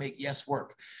am I gonna make yes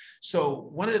work? So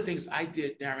one of the things I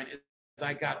did, Daren, is as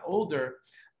I got older,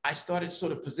 I started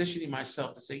sort of positioning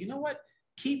myself to say, you know what?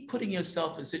 Keep putting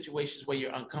yourself in situations where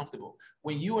you're uncomfortable.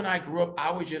 When you and I grew up,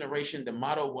 our generation, the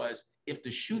motto was, if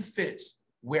the shoe fits,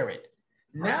 wear it.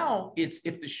 Now it's,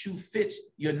 if the shoe fits,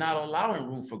 you're not allowing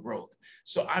room for growth.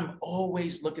 So I'm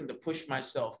always looking to push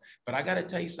myself. But I got to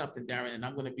tell you something, Daren, and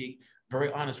I'm going to be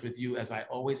very honest with you, as I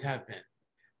always have been.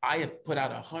 I have put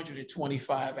out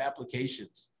 125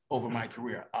 applications over my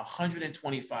career,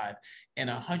 125, and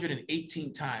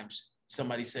 118 times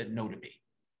somebody said no to me.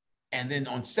 And then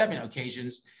on 7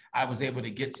 occasions, I was able to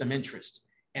get some interest.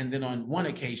 And then on 1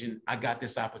 occasion, I got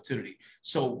this opportunity.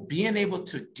 So being able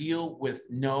to deal with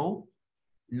no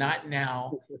not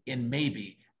now, and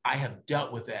maybe. I have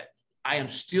dealt with that. I am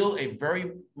still a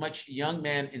very much young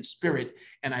man in spirit,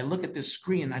 and I look at this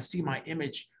screen and I see my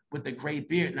image with the gray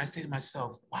beard, and I say to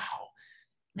myself, wow,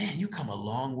 man, you come a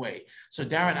long way. So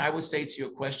Daren, I would say to your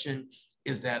question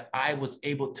is that I was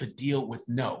able to deal with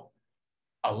no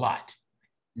a lot,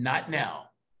 not now,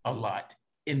 a lot,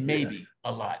 and maybe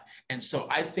a lot. And so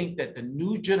I think that the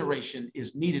new generation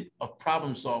is needed of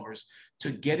problem solvers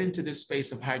to get into this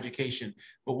space of higher education.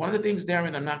 But one of the things,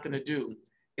 Daren, I'm not going to do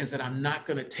is that I'm not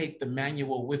going to take the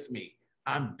manual with me.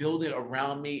 I'm building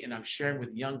around me, and I'm sharing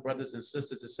with young brothers and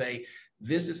sisters to say,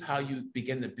 this is how you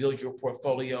begin to build your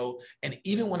portfolio. And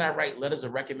even when I write letters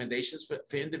of recommendations for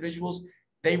individuals,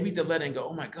 they read the letter and go,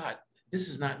 oh my God, this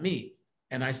is not me.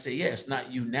 And I say, yeah, it's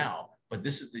not you now, but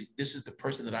this is the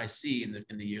person that I see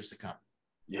in the years to come.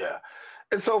 Yeah.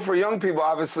 And so for young people,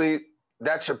 obviously,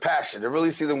 that's your passion, to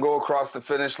really see them go across the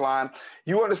finish line.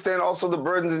 You understand also the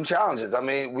burdens and challenges. I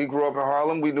mean, we grew up in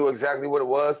Harlem. We knew exactly what it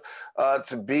was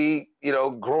to be,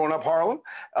 growing up Harlem,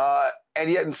 and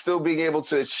yet and still being able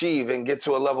to achieve and get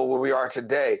to a level where we are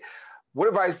today. What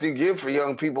advice do you give for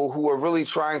young people who are really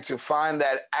trying to find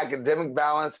that academic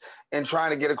balance and trying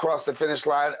to get across the finish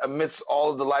line amidst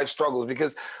all of the life struggles?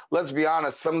 Because let's be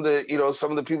honest, some of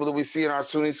the people that we see in our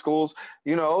SUNY schools,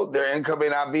 their income may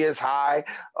not be as high.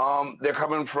 They're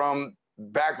coming from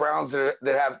backgrounds that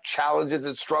have challenges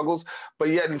and struggles, but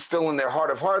yet and still in their heart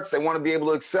of hearts, they want to be able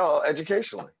to excel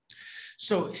educationally.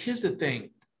 So here's the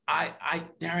thing.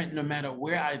 Daren, no matter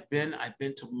where I've been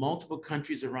to multiple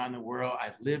countries around the world.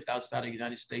 I've lived outside of the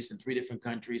United States in 3 different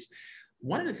countries.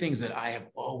 One of the things that I have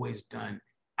always done,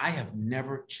 I have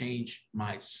never changed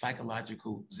my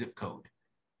psychological zip code.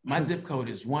 My zip code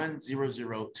is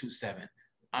 10027.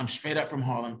 I'm straight up from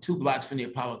Harlem, 2 blocks from the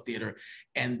Apollo Theater.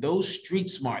 And those street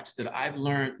smarts that I've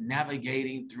learned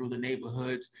navigating through the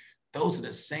neighborhoods, those are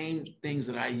the same things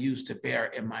that I use to bear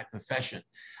in my profession.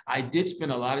 I did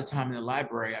spend a lot of time in the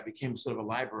library. I became sort of a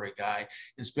library guy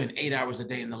and spent 8 hours a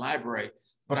day in the library,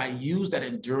 but I use that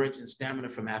endurance and stamina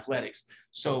from athletics.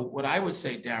 So what I would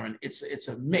say, Daren, it's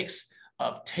a mix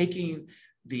of taking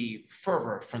the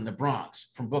fervor from the Bronx,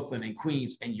 from Brooklyn and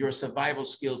Queens, and your survival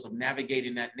skills of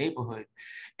navigating that neighborhood,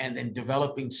 and then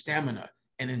developing stamina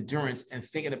and endurance and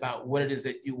thinking about what it is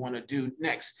that you want to do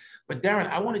next. But Daren,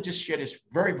 I want to just share this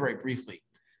very, very briefly.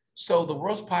 So the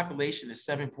world's population is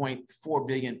 7.4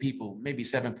 billion people, maybe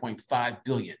 7.5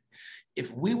 billion.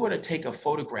 If we were to take a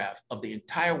photograph of the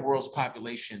entire world's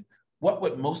population, what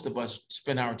would most of us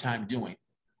spend our time doing?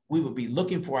 We would be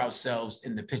looking for ourselves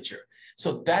in the picture.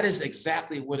 So that is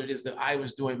exactly what it is that I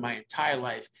was doing my entire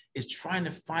life, is trying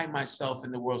to find myself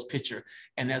in the world's picture.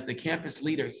 And as the campus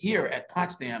leader here at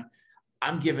Potsdam,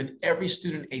 I'm giving every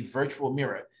student a virtual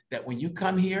mirror that when you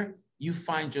come here, you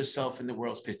find yourself in the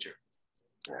world's picture.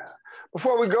 Yeah.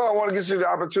 Before we go, I want to get you the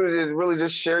opportunity to really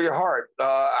just share your heart.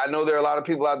 I know there are a lot of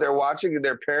people out there watching, and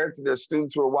their parents and their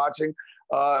students who are watching,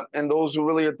 and those who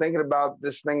really are thinking about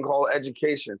this thing called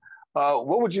education.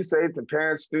 What would you say to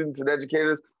parents, students, and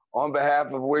educators on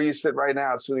behalf of where you sit right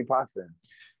now at SUNY Potsdam?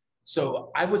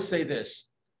 So I would say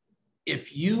this: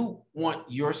 if you want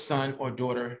your son or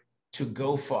daughter to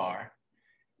go far,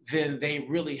 then they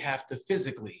really have to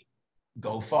physically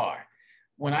go far.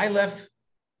 When I left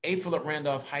A. Philip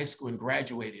Randolph High School and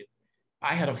graduated,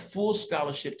 I had a full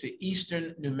scholarship to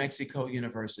Eastern New Mexico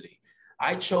University.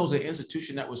 I chose an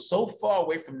institution that was so far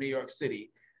away from New York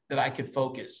City that I could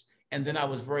focus. And then I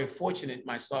was very fortunate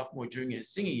my sophomore, junior, and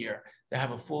senior year to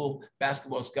have a full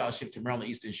basketball scholarship to Maryland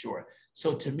Eastern Shore.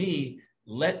 So to me,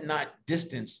 let not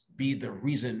distance be the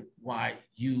reason why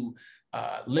you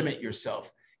limit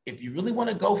yourself. If you really want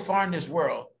to go far in this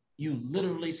world, you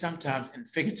literally sometimes and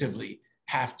figuratively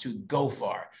have to go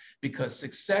far, because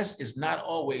success is not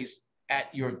always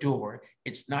at your door.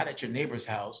 It's not at your neighbor's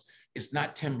house. It's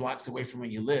not 10 blocks away from where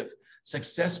you live.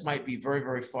 Success might be very,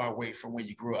 very far away from where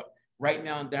you grew up. Right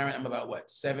now, Daren, I'm about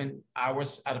 7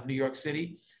 hours out of New York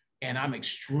City, and I'm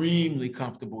extremely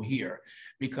comfortable here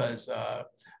because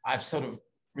I've sort of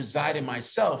resided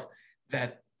myself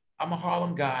that I'm a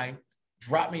Harlem guy.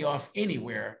 Drop me off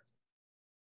anywhere.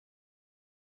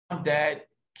 Mom, dad,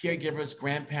 caregivers,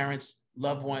 grandparents,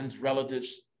 loved ones,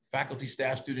 relatives, faculty,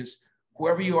 staff, students,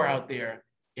 whoever you are out there,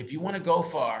 if you want to go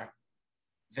far,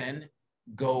 then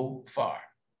go far.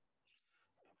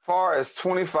 Far as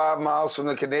 25 miles from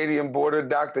the Canadian border,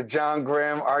 Dr. John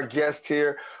Graham, our guest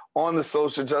here on the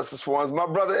Social Justice Forums. My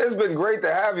brother, it's been great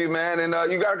to have you, man, and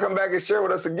you got to come back and share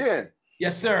with us again.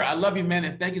 Yes, sir. I love you, man,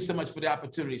 and thank you so much for the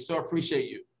opportunity. So appreciate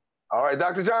you. All right,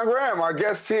 Dr. John Graham, our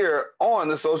guest here on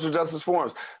the Social Justice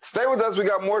Forums. Stay with us. We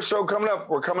got more show coming up.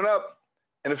 We're coming up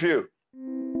in a few.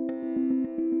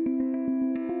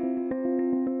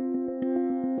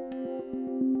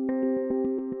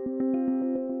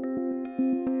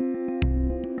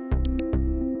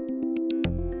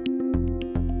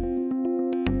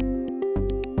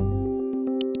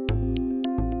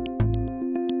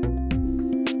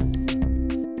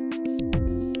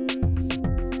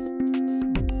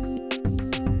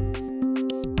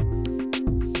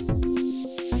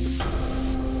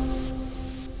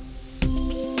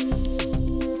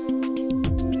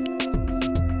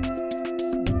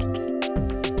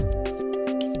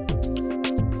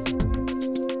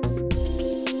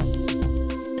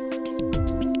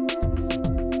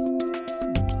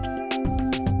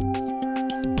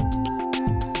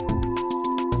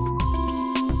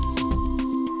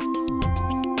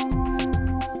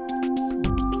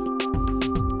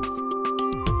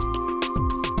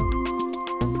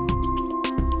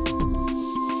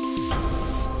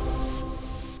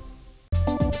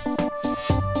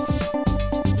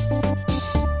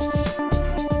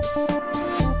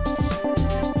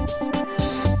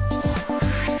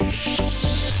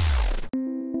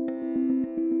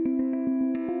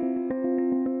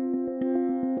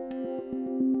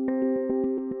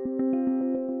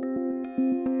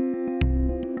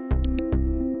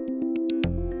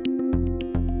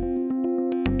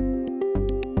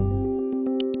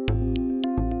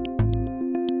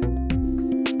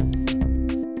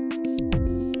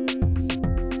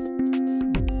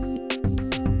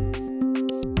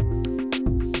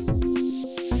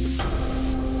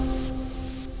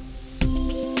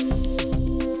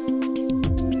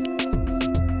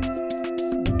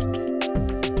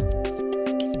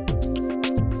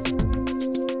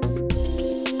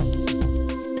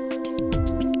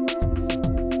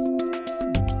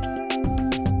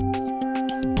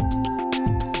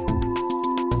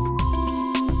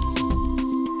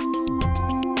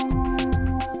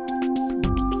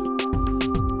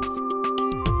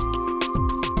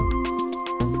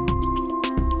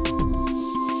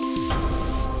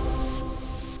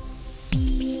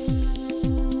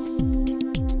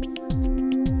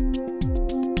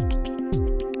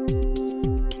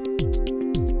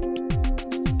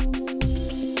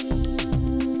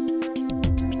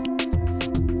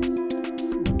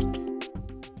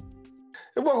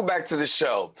 back to the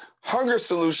show. Hunger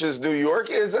Solutions New York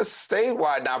is a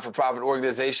statewide not-for-profit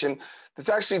organization that's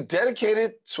actually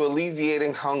dedicated to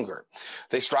alleviating hunger.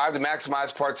 They strive to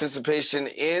maximize participation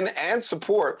in and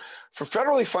support for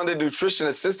federally funded nutrition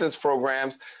assistance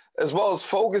programs, as well as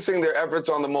focusing their efforts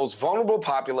on the most vulnerable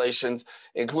populations,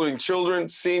 including children,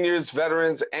 seniors,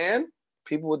 veterans, and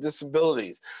people with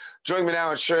disabilities. Joining me now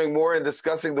and sharing more and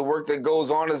discussing the work that goes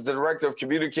on is the Director of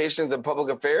Communications and Public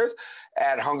Affairs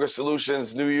at Hunger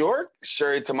Solutions New York,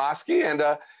 Sherry Tomasky. And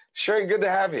Sherry, good to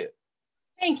have you.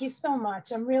 Thank you so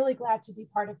much. I'm really glad to be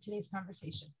part of today's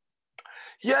conversation.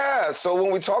 Yeah, so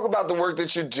when we talk about the work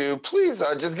that you do, please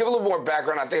just give a little more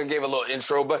background. I think I gave a little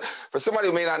intro, but for somebody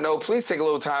who may not know, please take a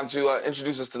little time to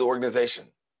introduce us to the organization.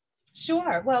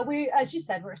 Sure. Well, as you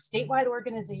said, we're a statewide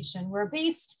organization. We're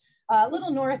based a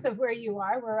little north of where you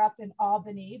are. We're up in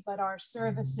Albany, but our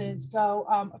services go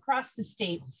across the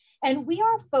state. And we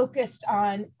are focused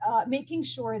on making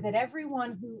sure that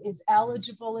everyone who is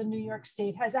eligible in New York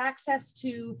State has access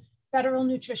to federal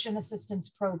nutrition assistance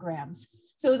programs.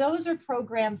 So those are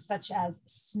programs such as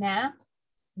SNAP,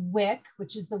 WIC,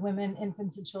 which is the Women,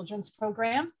 Infants, and Children's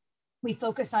Program. We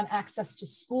focus on access to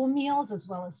school meals as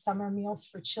well as summer meals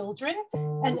for children,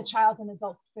 and the Child and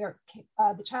Adult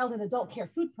Care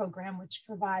Food Program, which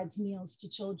provides meals to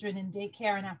children in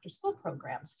daycare and after-school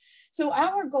programs. So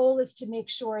our goal is to make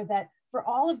sure that for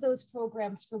all of those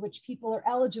programs for which people are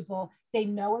eligible, they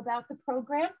know about the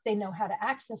program, they know how to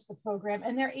access the program,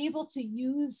 and they're able to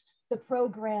use the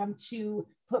program to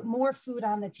put more food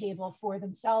on the table for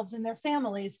themselves and their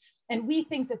families. And we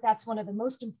think that that's one of the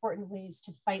most important ways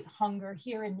to fight hunger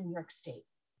here in New York State.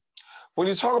 When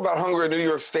you talk about hunger in New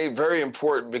York State, very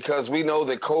important because we know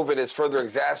that COVID has further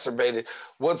exacerbated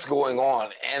what's going on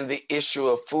and the issue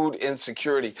of food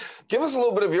insecurity. Give us a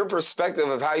little bit of your perspective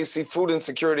of how you see food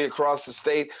insecurity across the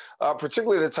state,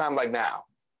 particularly at a time like now.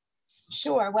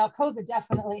 Sure. Well, COVID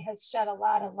definitely has shed a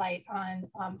lot of light on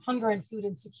hunger and food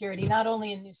insecurity, not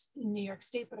only in New York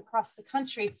State, but across the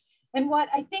country. And what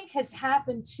I think has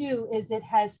happened too is it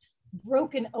has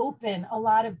broken open a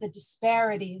lot of the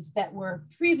disparities that were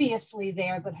previously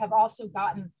there, but have also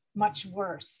gotten much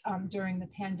worse during the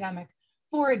pandemic.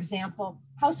 For example,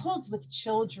 households with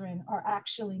children are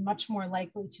actually much more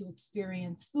likely to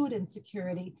experience food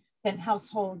insecurity than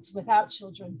households without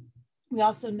children. We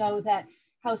also know that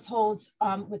households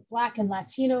with Black and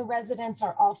Latino residents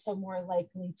are also more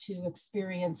likely to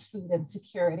experience food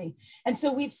insecurity. And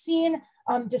so we've seen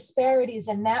disparities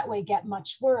in that way get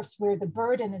much worse, where the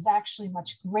burden is actually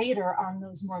much greater on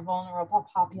those more vulnerable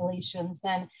populations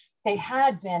than they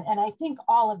had been. And I think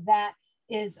all of that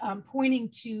is pointing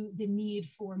to the need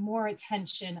for more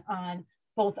attention on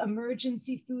both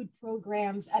emergency food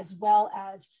programs, as well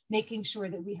as making sure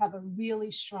that we have a really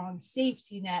strong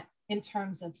safety net in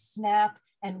terms of SNAP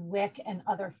and WIC and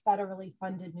other federally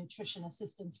funded nutrition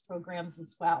assistance programs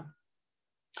as well.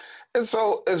 And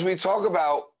so as we talk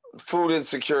about food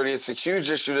insecurity, it's a huge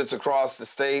issue that's across the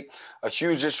state, a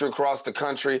huge issue across the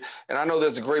country. And I know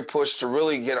there's a great push to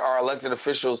really get our elected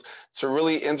officials to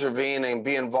really intervene and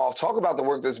be involved. Talk about the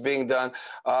work that's being done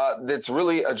that's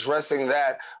really addressing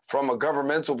that from a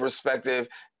governmental perspective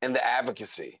and the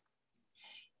advocacy.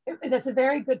 That's a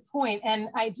very good point. And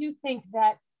I do think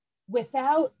that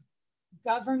without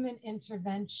government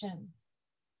intervention,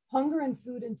 hunger and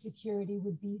food insecurity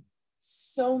would be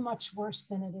so much worse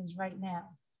than it is right now.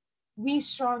 We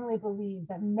strongly believe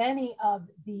that many of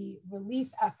the relief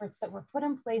efforts that were put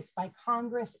in place by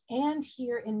Congress and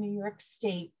here in New York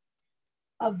State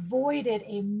avoided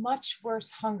a much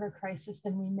worse hunger crisis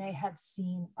than we may have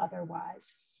seen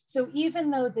otherwise. So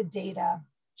even though the data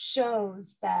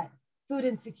shows that food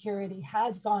insecurity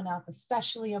has gone up,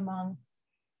 especially among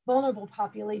vulnerable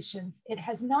populations, it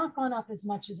has not gone up as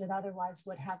much as it otherwise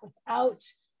would have without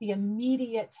the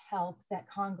immediate help that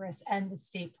Congress and the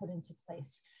state put into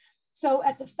place. So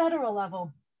at the federal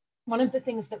level, one of the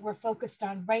things that we're focused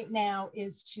on right now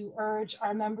is to urge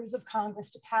our members of Congress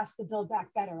to pass the Build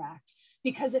Back Better Act,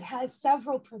 because it has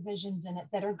several provisions in it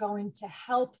that are going to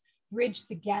help bridge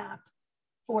the gap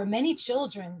for many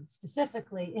children,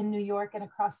 specifically in New York and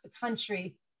across the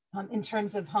country, in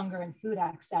terms of hunger and food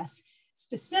access.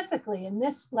 Specifically, in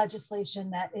this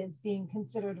legislation that is being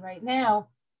considered right now,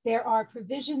 there are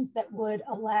provisions that would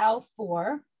allow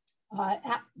for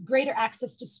greater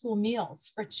access to school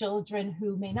meals for children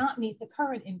who may not meet the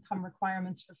current income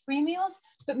requirements for free meals,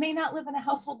 but may not live in a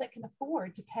household that can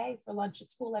afford to pay for lunch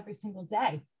at school every single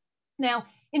day. Now,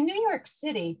 in New York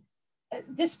City,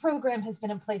 this program has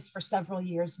been in place for several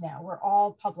years now, where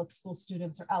all public school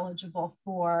students are eligible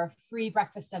for free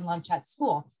breakfast and lunch at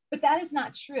school. But that is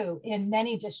not true in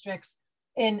many districts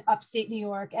in upstate New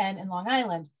York and in Long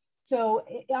Island. So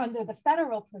under the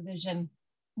federal provision,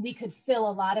 we could fill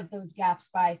a lot of those gaps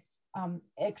by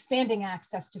expanding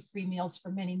access to free meals for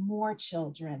many more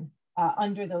children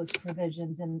under those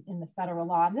provisions in the federal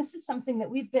law. And this is something that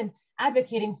we've been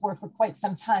advocating for quite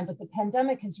some time, but the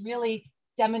pandemic has really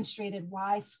demonstrated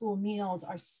why school meals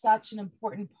are such an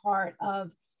important part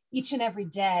of each and every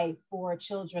day for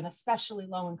children, especially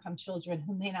low-income children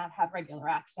who may not have regular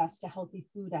access to healthy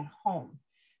food at home.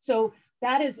 So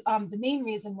that is the main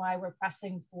reason why we're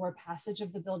pressing for passage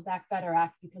of the Build Back Better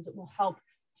Act, because it will help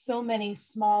so many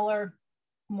smaller,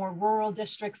 more rural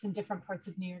districts in different parts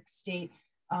of New York State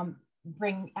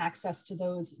bring access to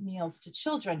those meals to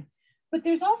children. But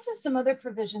there's also some other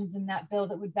provisions in that bill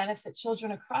that would benefit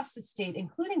children across the state,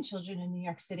 including children in New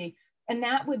York City. And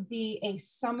that would be a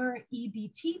summer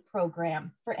EBT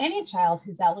program for any child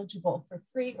who's eligible for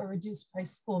free or reduced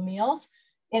price school meals.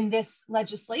 In this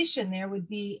legislation, there would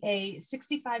be a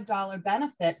 $65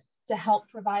 benefit to help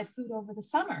provide food over the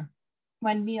summer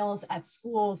when meals at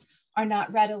schools are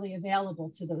not readily available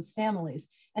to those families.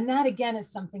 And that, again,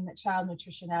 is something that child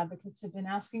nutrition advocates have been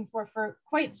asking for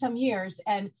quite some years.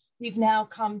 And we've now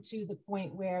come to the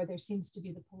point where there seems to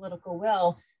be the political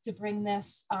will to bring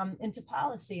this into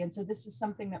policy. And so this is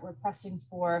something that we're pressing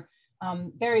for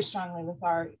very strongly with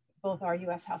both our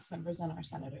US House members and our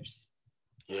senators.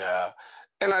 Yeah.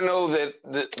 And I know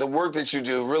that the work that you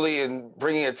do really in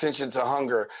bringing attention to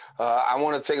hunger, I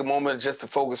want to take a moment just to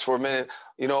focus for a minute,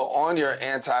 on your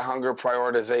anti-hunger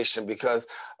prioritization, because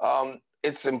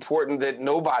it's important that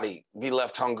nobody be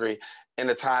left hungry in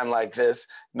a time like this.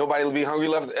 Nobody will be hungry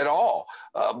left at all.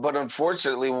 But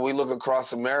unfortunately, when we look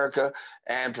across America,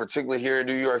 and particularly here in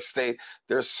New York State,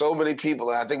 there's so many people,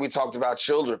 and I think we talked about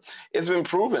children. It's been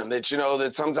proven that,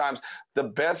 that sometimes the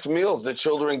best meals that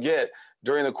children get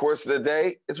during the course of the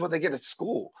day is what they get at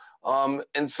school.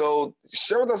 And so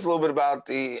share with us a little bit about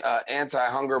the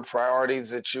anti-hunger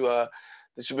priorities that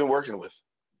you've been working with.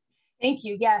 Thank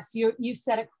you. Yes, you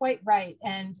said it quite right.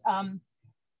 And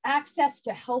access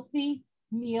to healthy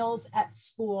meals at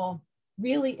school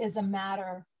really is a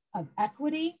matter of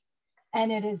equity,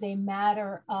 and it is a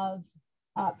matter of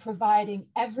providing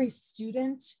every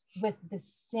student with the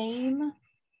same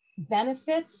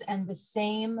benefits and the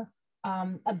same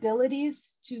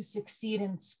abilities to succeed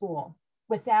in school,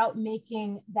 without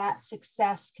making that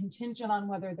success contingent on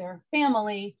whether their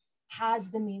family has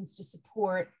the means to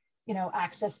support,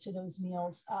 access to those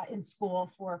meals in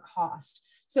school for a cost.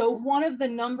 So one of the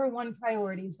 #1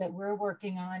 priorities that we're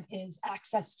working on is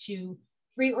access to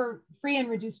free and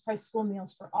reduced price school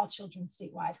meals for all children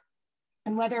statewide.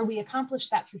 And whether we accomplish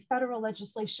that through federal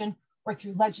legislation or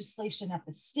through legislation at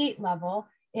the state level,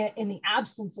 in the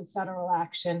absence of federal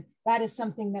action, that is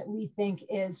something that we think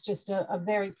is just a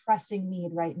very pressing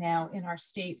need right now in our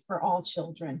state for all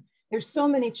children. There's so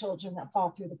many children that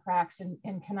fall through the cracks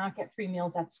and cannot get free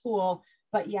meals at school,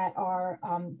 but yet are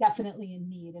definitely in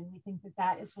need. And we think that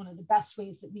that is one of the best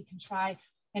ways that we can try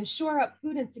and shore up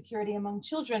food insecurity among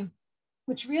children,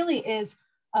 which really is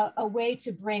a way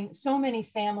to bring so many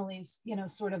families,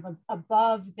 sort of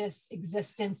above this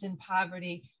existence in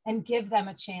poverty, and give them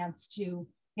a chance to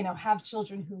have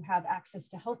children who have access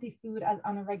to healthy food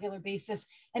on a regular basis,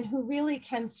 and who really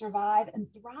can survive and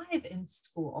thrive in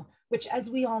school, which, as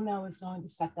we all know, is going to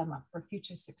set them up for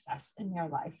future success in their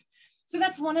life. So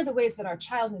that's one of the ways that our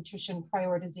child nutrition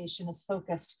prioritization is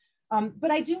focused. But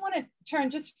I do want to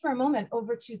turn just for a moment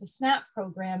over to the SNAP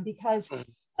program, because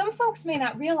some folks may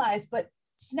not realize, but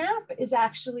SNAP is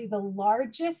actually the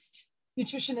largest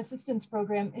nutrition assistance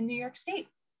program in New York State.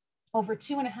 Over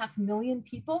 2.5 million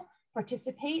people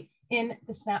participate in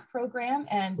the SNAP program,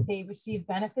 and they receive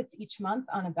benefits each month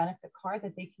on a benefit card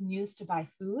that they can use to buy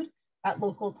food at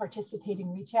local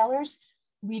participating retailers.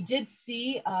 We did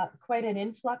see quite an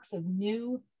influx of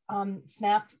new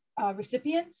SNAP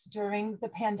recipients during the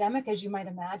pandemic, as you might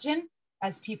imagine.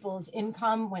 As people's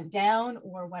income went down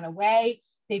or went away,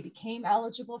 they became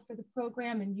eligible for the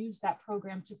program and used that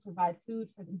program to provide food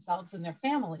for themselves and their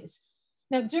families.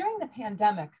 Now, during the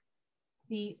pandemic,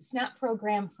 the SNAP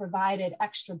program provided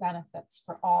extra benefits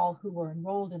for all who were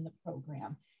enrolled in the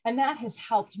program. And that has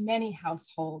helped many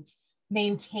households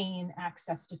maintain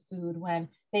access to food when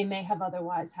they may have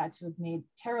otherwise had to have made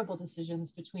terrible decisions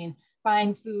between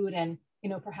buying food and,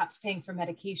 perhaps paying for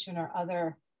medication or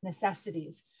other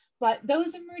necessities. But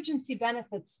those emergency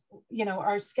benefits,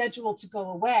 are scheduled to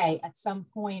go away at some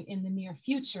point in the near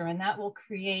future. And that will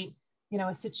create,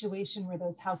 a situation where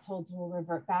those households will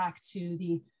revert back to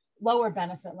the lower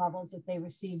benefit levels that they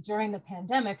received during the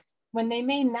pandemic, when they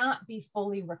may not be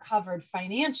fully recovered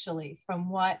financially from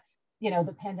what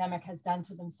the pandemic has done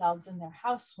to themselves and their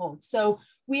households. So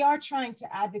we are trying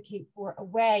to advocate for a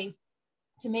way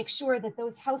to make sure that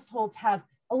those households have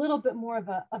a little bit more of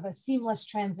a seamless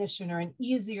transition or an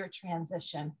easier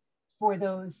transition for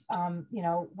those,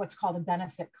 what's called a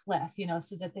benefit cliff,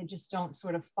 so that they just don't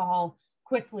sort of fall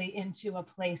quickly into a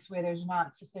place where there's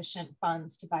not sufficient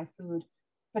funds to buy food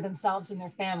for themselves and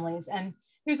their families. And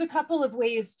there's a couple of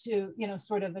ways to,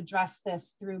 sort of address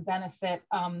this through benefit,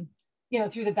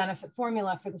 through the benefit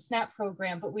formula for the SNAP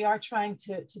program, but we are trying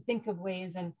to think of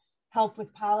ways and help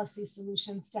with policy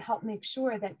solutions to help make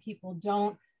sure that people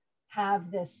don't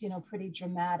have this, pretty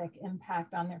dramatic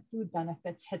impact on their food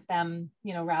benefits hit them,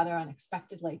 rather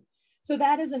unexpectedly. So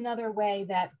that is another way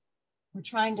that we're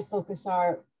trying to focus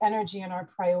our energy and our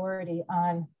priority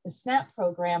on the SNAP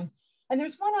program. And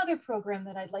there's one other program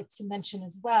that I'd like to mention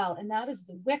as well, and that is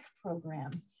the WIC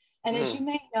program. And as you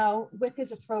may know, WIC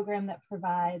is a program that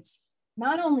provides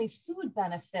not only food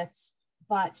benefits,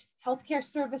 but healthcare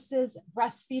services,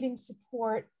 breastfeeding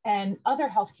support, and other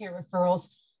healthcare referrals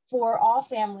for all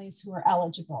families who are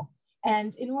eligible.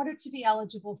 And in order to be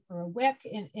eligible for a WIC,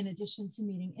 in addition to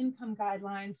meeting income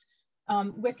guidelines,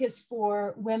 WIC is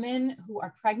for women who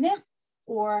are pregnant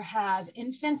or have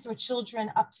infants or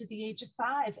children up to the age of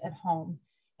 5 at home.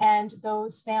 And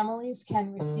those families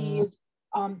can receive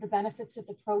the benefits that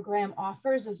the program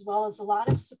offers, as well as a lot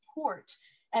of support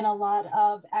and a lot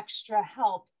of extra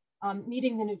help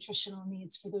meeting the nutritional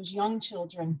needs for those young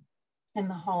children in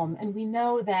the home. And we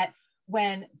know that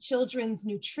when children's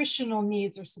nutritional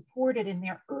needs are supported in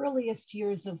their earliest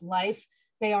years of life,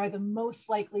 they are the most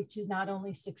likely to not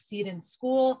only succeed in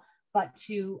school, but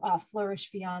to flourish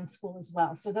beyond school as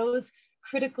well. So those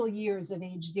critical years of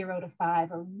age 0 to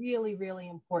 5 are really, really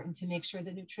important to make sure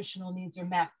the nutritional needs are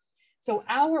met. So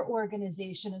our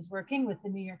organization is working with the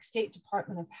New York State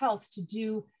Department of Health to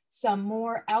do some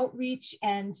more outreach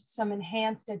and some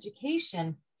enhanced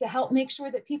education to help make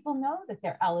sure that people know that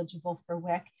they're eligible for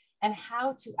WIC and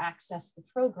how to access the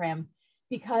program,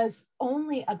 because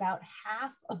only about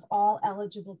half of all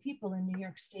eligible people in New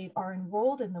York State are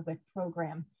enrolled in the WIC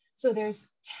program. So there's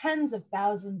tens of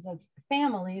thousands of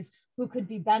families who could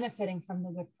be benefiting from the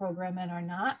WIC program and are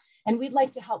not. And we'd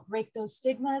like to help break those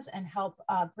stigmas and help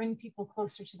bring people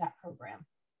closer to that program.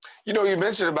 You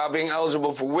mentioned about being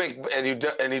eligible for WIC, and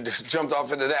you just jumped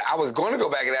off into that. I was going to go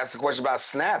back and ask the question about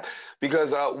SNAP,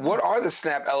 because what are the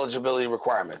SNAP eligibility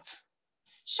requirements?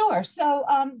 Sure. So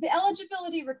the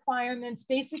eligibility requirements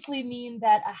basically mean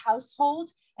that a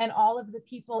household and all of the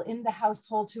people in the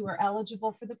household who are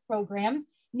eligible for the program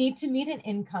need to meet an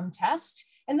income test.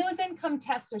 And those income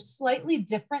tests are slightly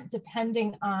different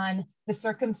depending on the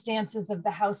circumstances of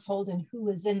the household and who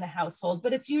is in the household,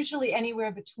 but it's usually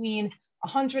anywhere between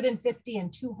 150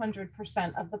 and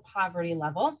 200% of the poverty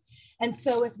level. And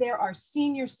so if there are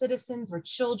senior citizens or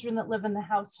children that live in the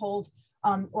household,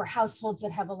 or households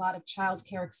that have a lot of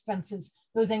childcare expenses,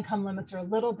 those income limits are a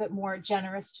little bit more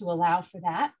generous to allow for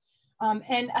that.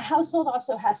 And a household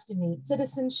also has to meet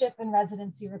citizenship and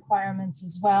residency requirements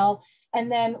as well.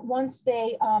 And then once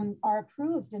they are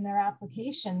approved in their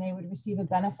application, they would receive a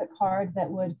benefit card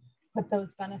that would put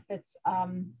those benefits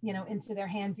into their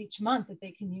hands each month that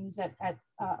they can use at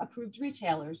approved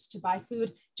retailers to buy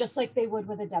food, just like they would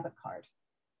with a debit card.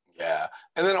 Yeah.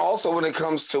 And then also when it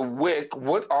comes to WIC,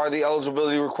 what are the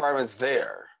eligibility requirements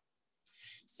there?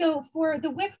 So for the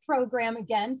WIC program,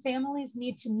 again, families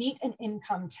need to meet an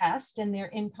income test, and their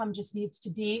income just needs to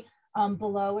be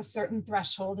below a certain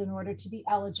threshold in order to be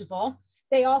eligible.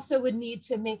 They also would need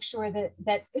to make sure that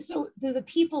the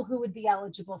people who would be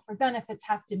eligible for benefits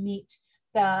have to meet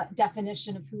the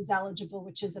definition of who's eligible,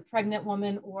 which is a pregnant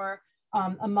woman or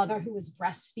a mother who is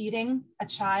breastfeeding a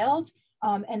child.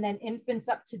 And then infants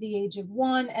up to the age of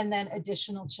 1, and then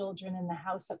additional children in the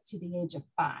house up to the age of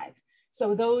 5.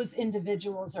 So those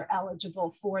individuals are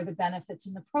eligible for the benefits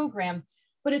in the program.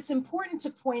 But it's important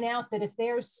to point out that if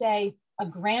there's, say, a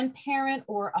grandparent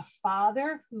or a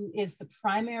father who is the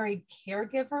primary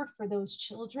caregiver for those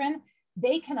children,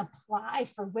 they can apply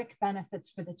for WIC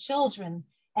benefits for the children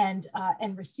and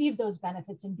receive those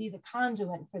benefits and be the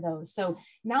conduit for those. So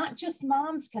not just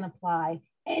moms can apply,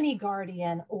 any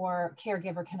guardian or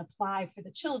caregiver can apply for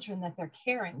the children that they're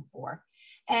caring for.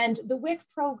 And the WIC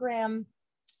program,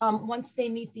 once they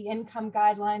meet the income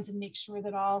guidelines and make sure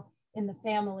that all in the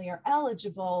family are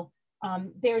eligible,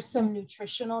 there's some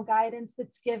nutritional guidance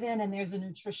that's given, and there's a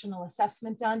nutritional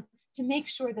assessment done to make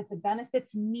sure that the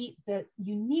benefits meet the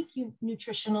unique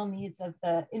nutritional needs of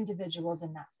the individuals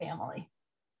in that family.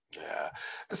 Yeah.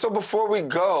 So before we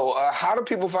go, how do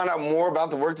people find out more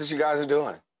about the work that you guys are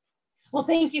doing? Well,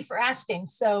 thank you for asking.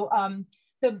 So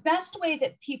the best way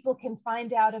that people can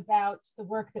find out about the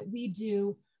work that we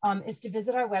do is to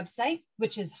visit our website,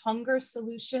 which is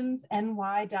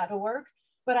hungersolutionsny.org.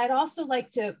 But I'd also like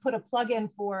to put a plug in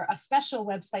for a special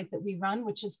website that we run,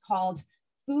 which is called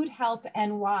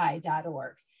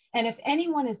foodhelpny.org. And if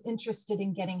anyone is interested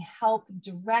in getting help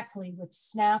directly with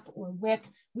SNAP or WIC,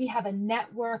 we have a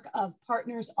network of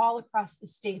partners all across the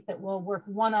state that will work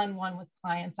one-on-one with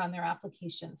clients on their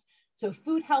applications. So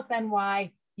Food Help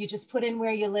NY, you just put in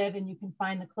where you live and you can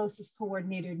find the closest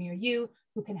coordinator near you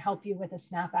who can help you with a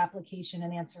SNAP application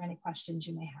and answer any questions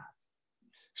you may have.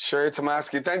 Sherry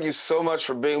Tomasky, thank you so much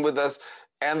for being with us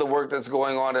and the work that's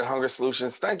going on at Hunger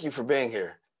Solutions. Thank you for being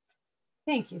here.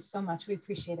 Thank you so much. We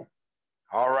appreciate it.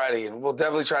 All righty, and we'll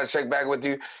definitely try to check back with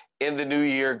you in the new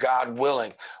year, God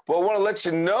willing. Well, I want to let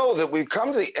you know that we've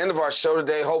come to the end of our show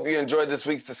today. Hope you enjoyed this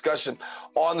week's discussion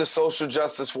on the social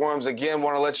justice forums. Again,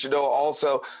 want to let you know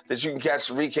also that you can catch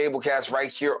the recablecast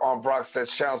right here on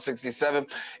BronxNet Channel 67.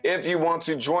 If you want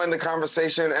to join the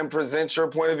conversation and present your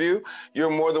point of view,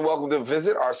 you're more than welcome to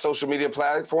visit our social media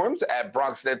platforms at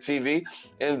BronxNet TV,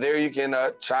 and there you can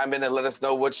chime in and let us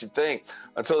know what you think.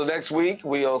 Until the next week,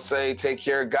 we'll say take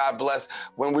care, God bless.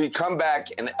 When we come back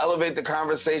and elevate the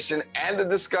conversation and the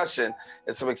discussion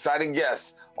and some exciting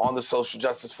guests on the social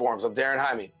justice forums. I'm Daren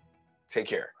Jaime. Take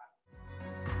care.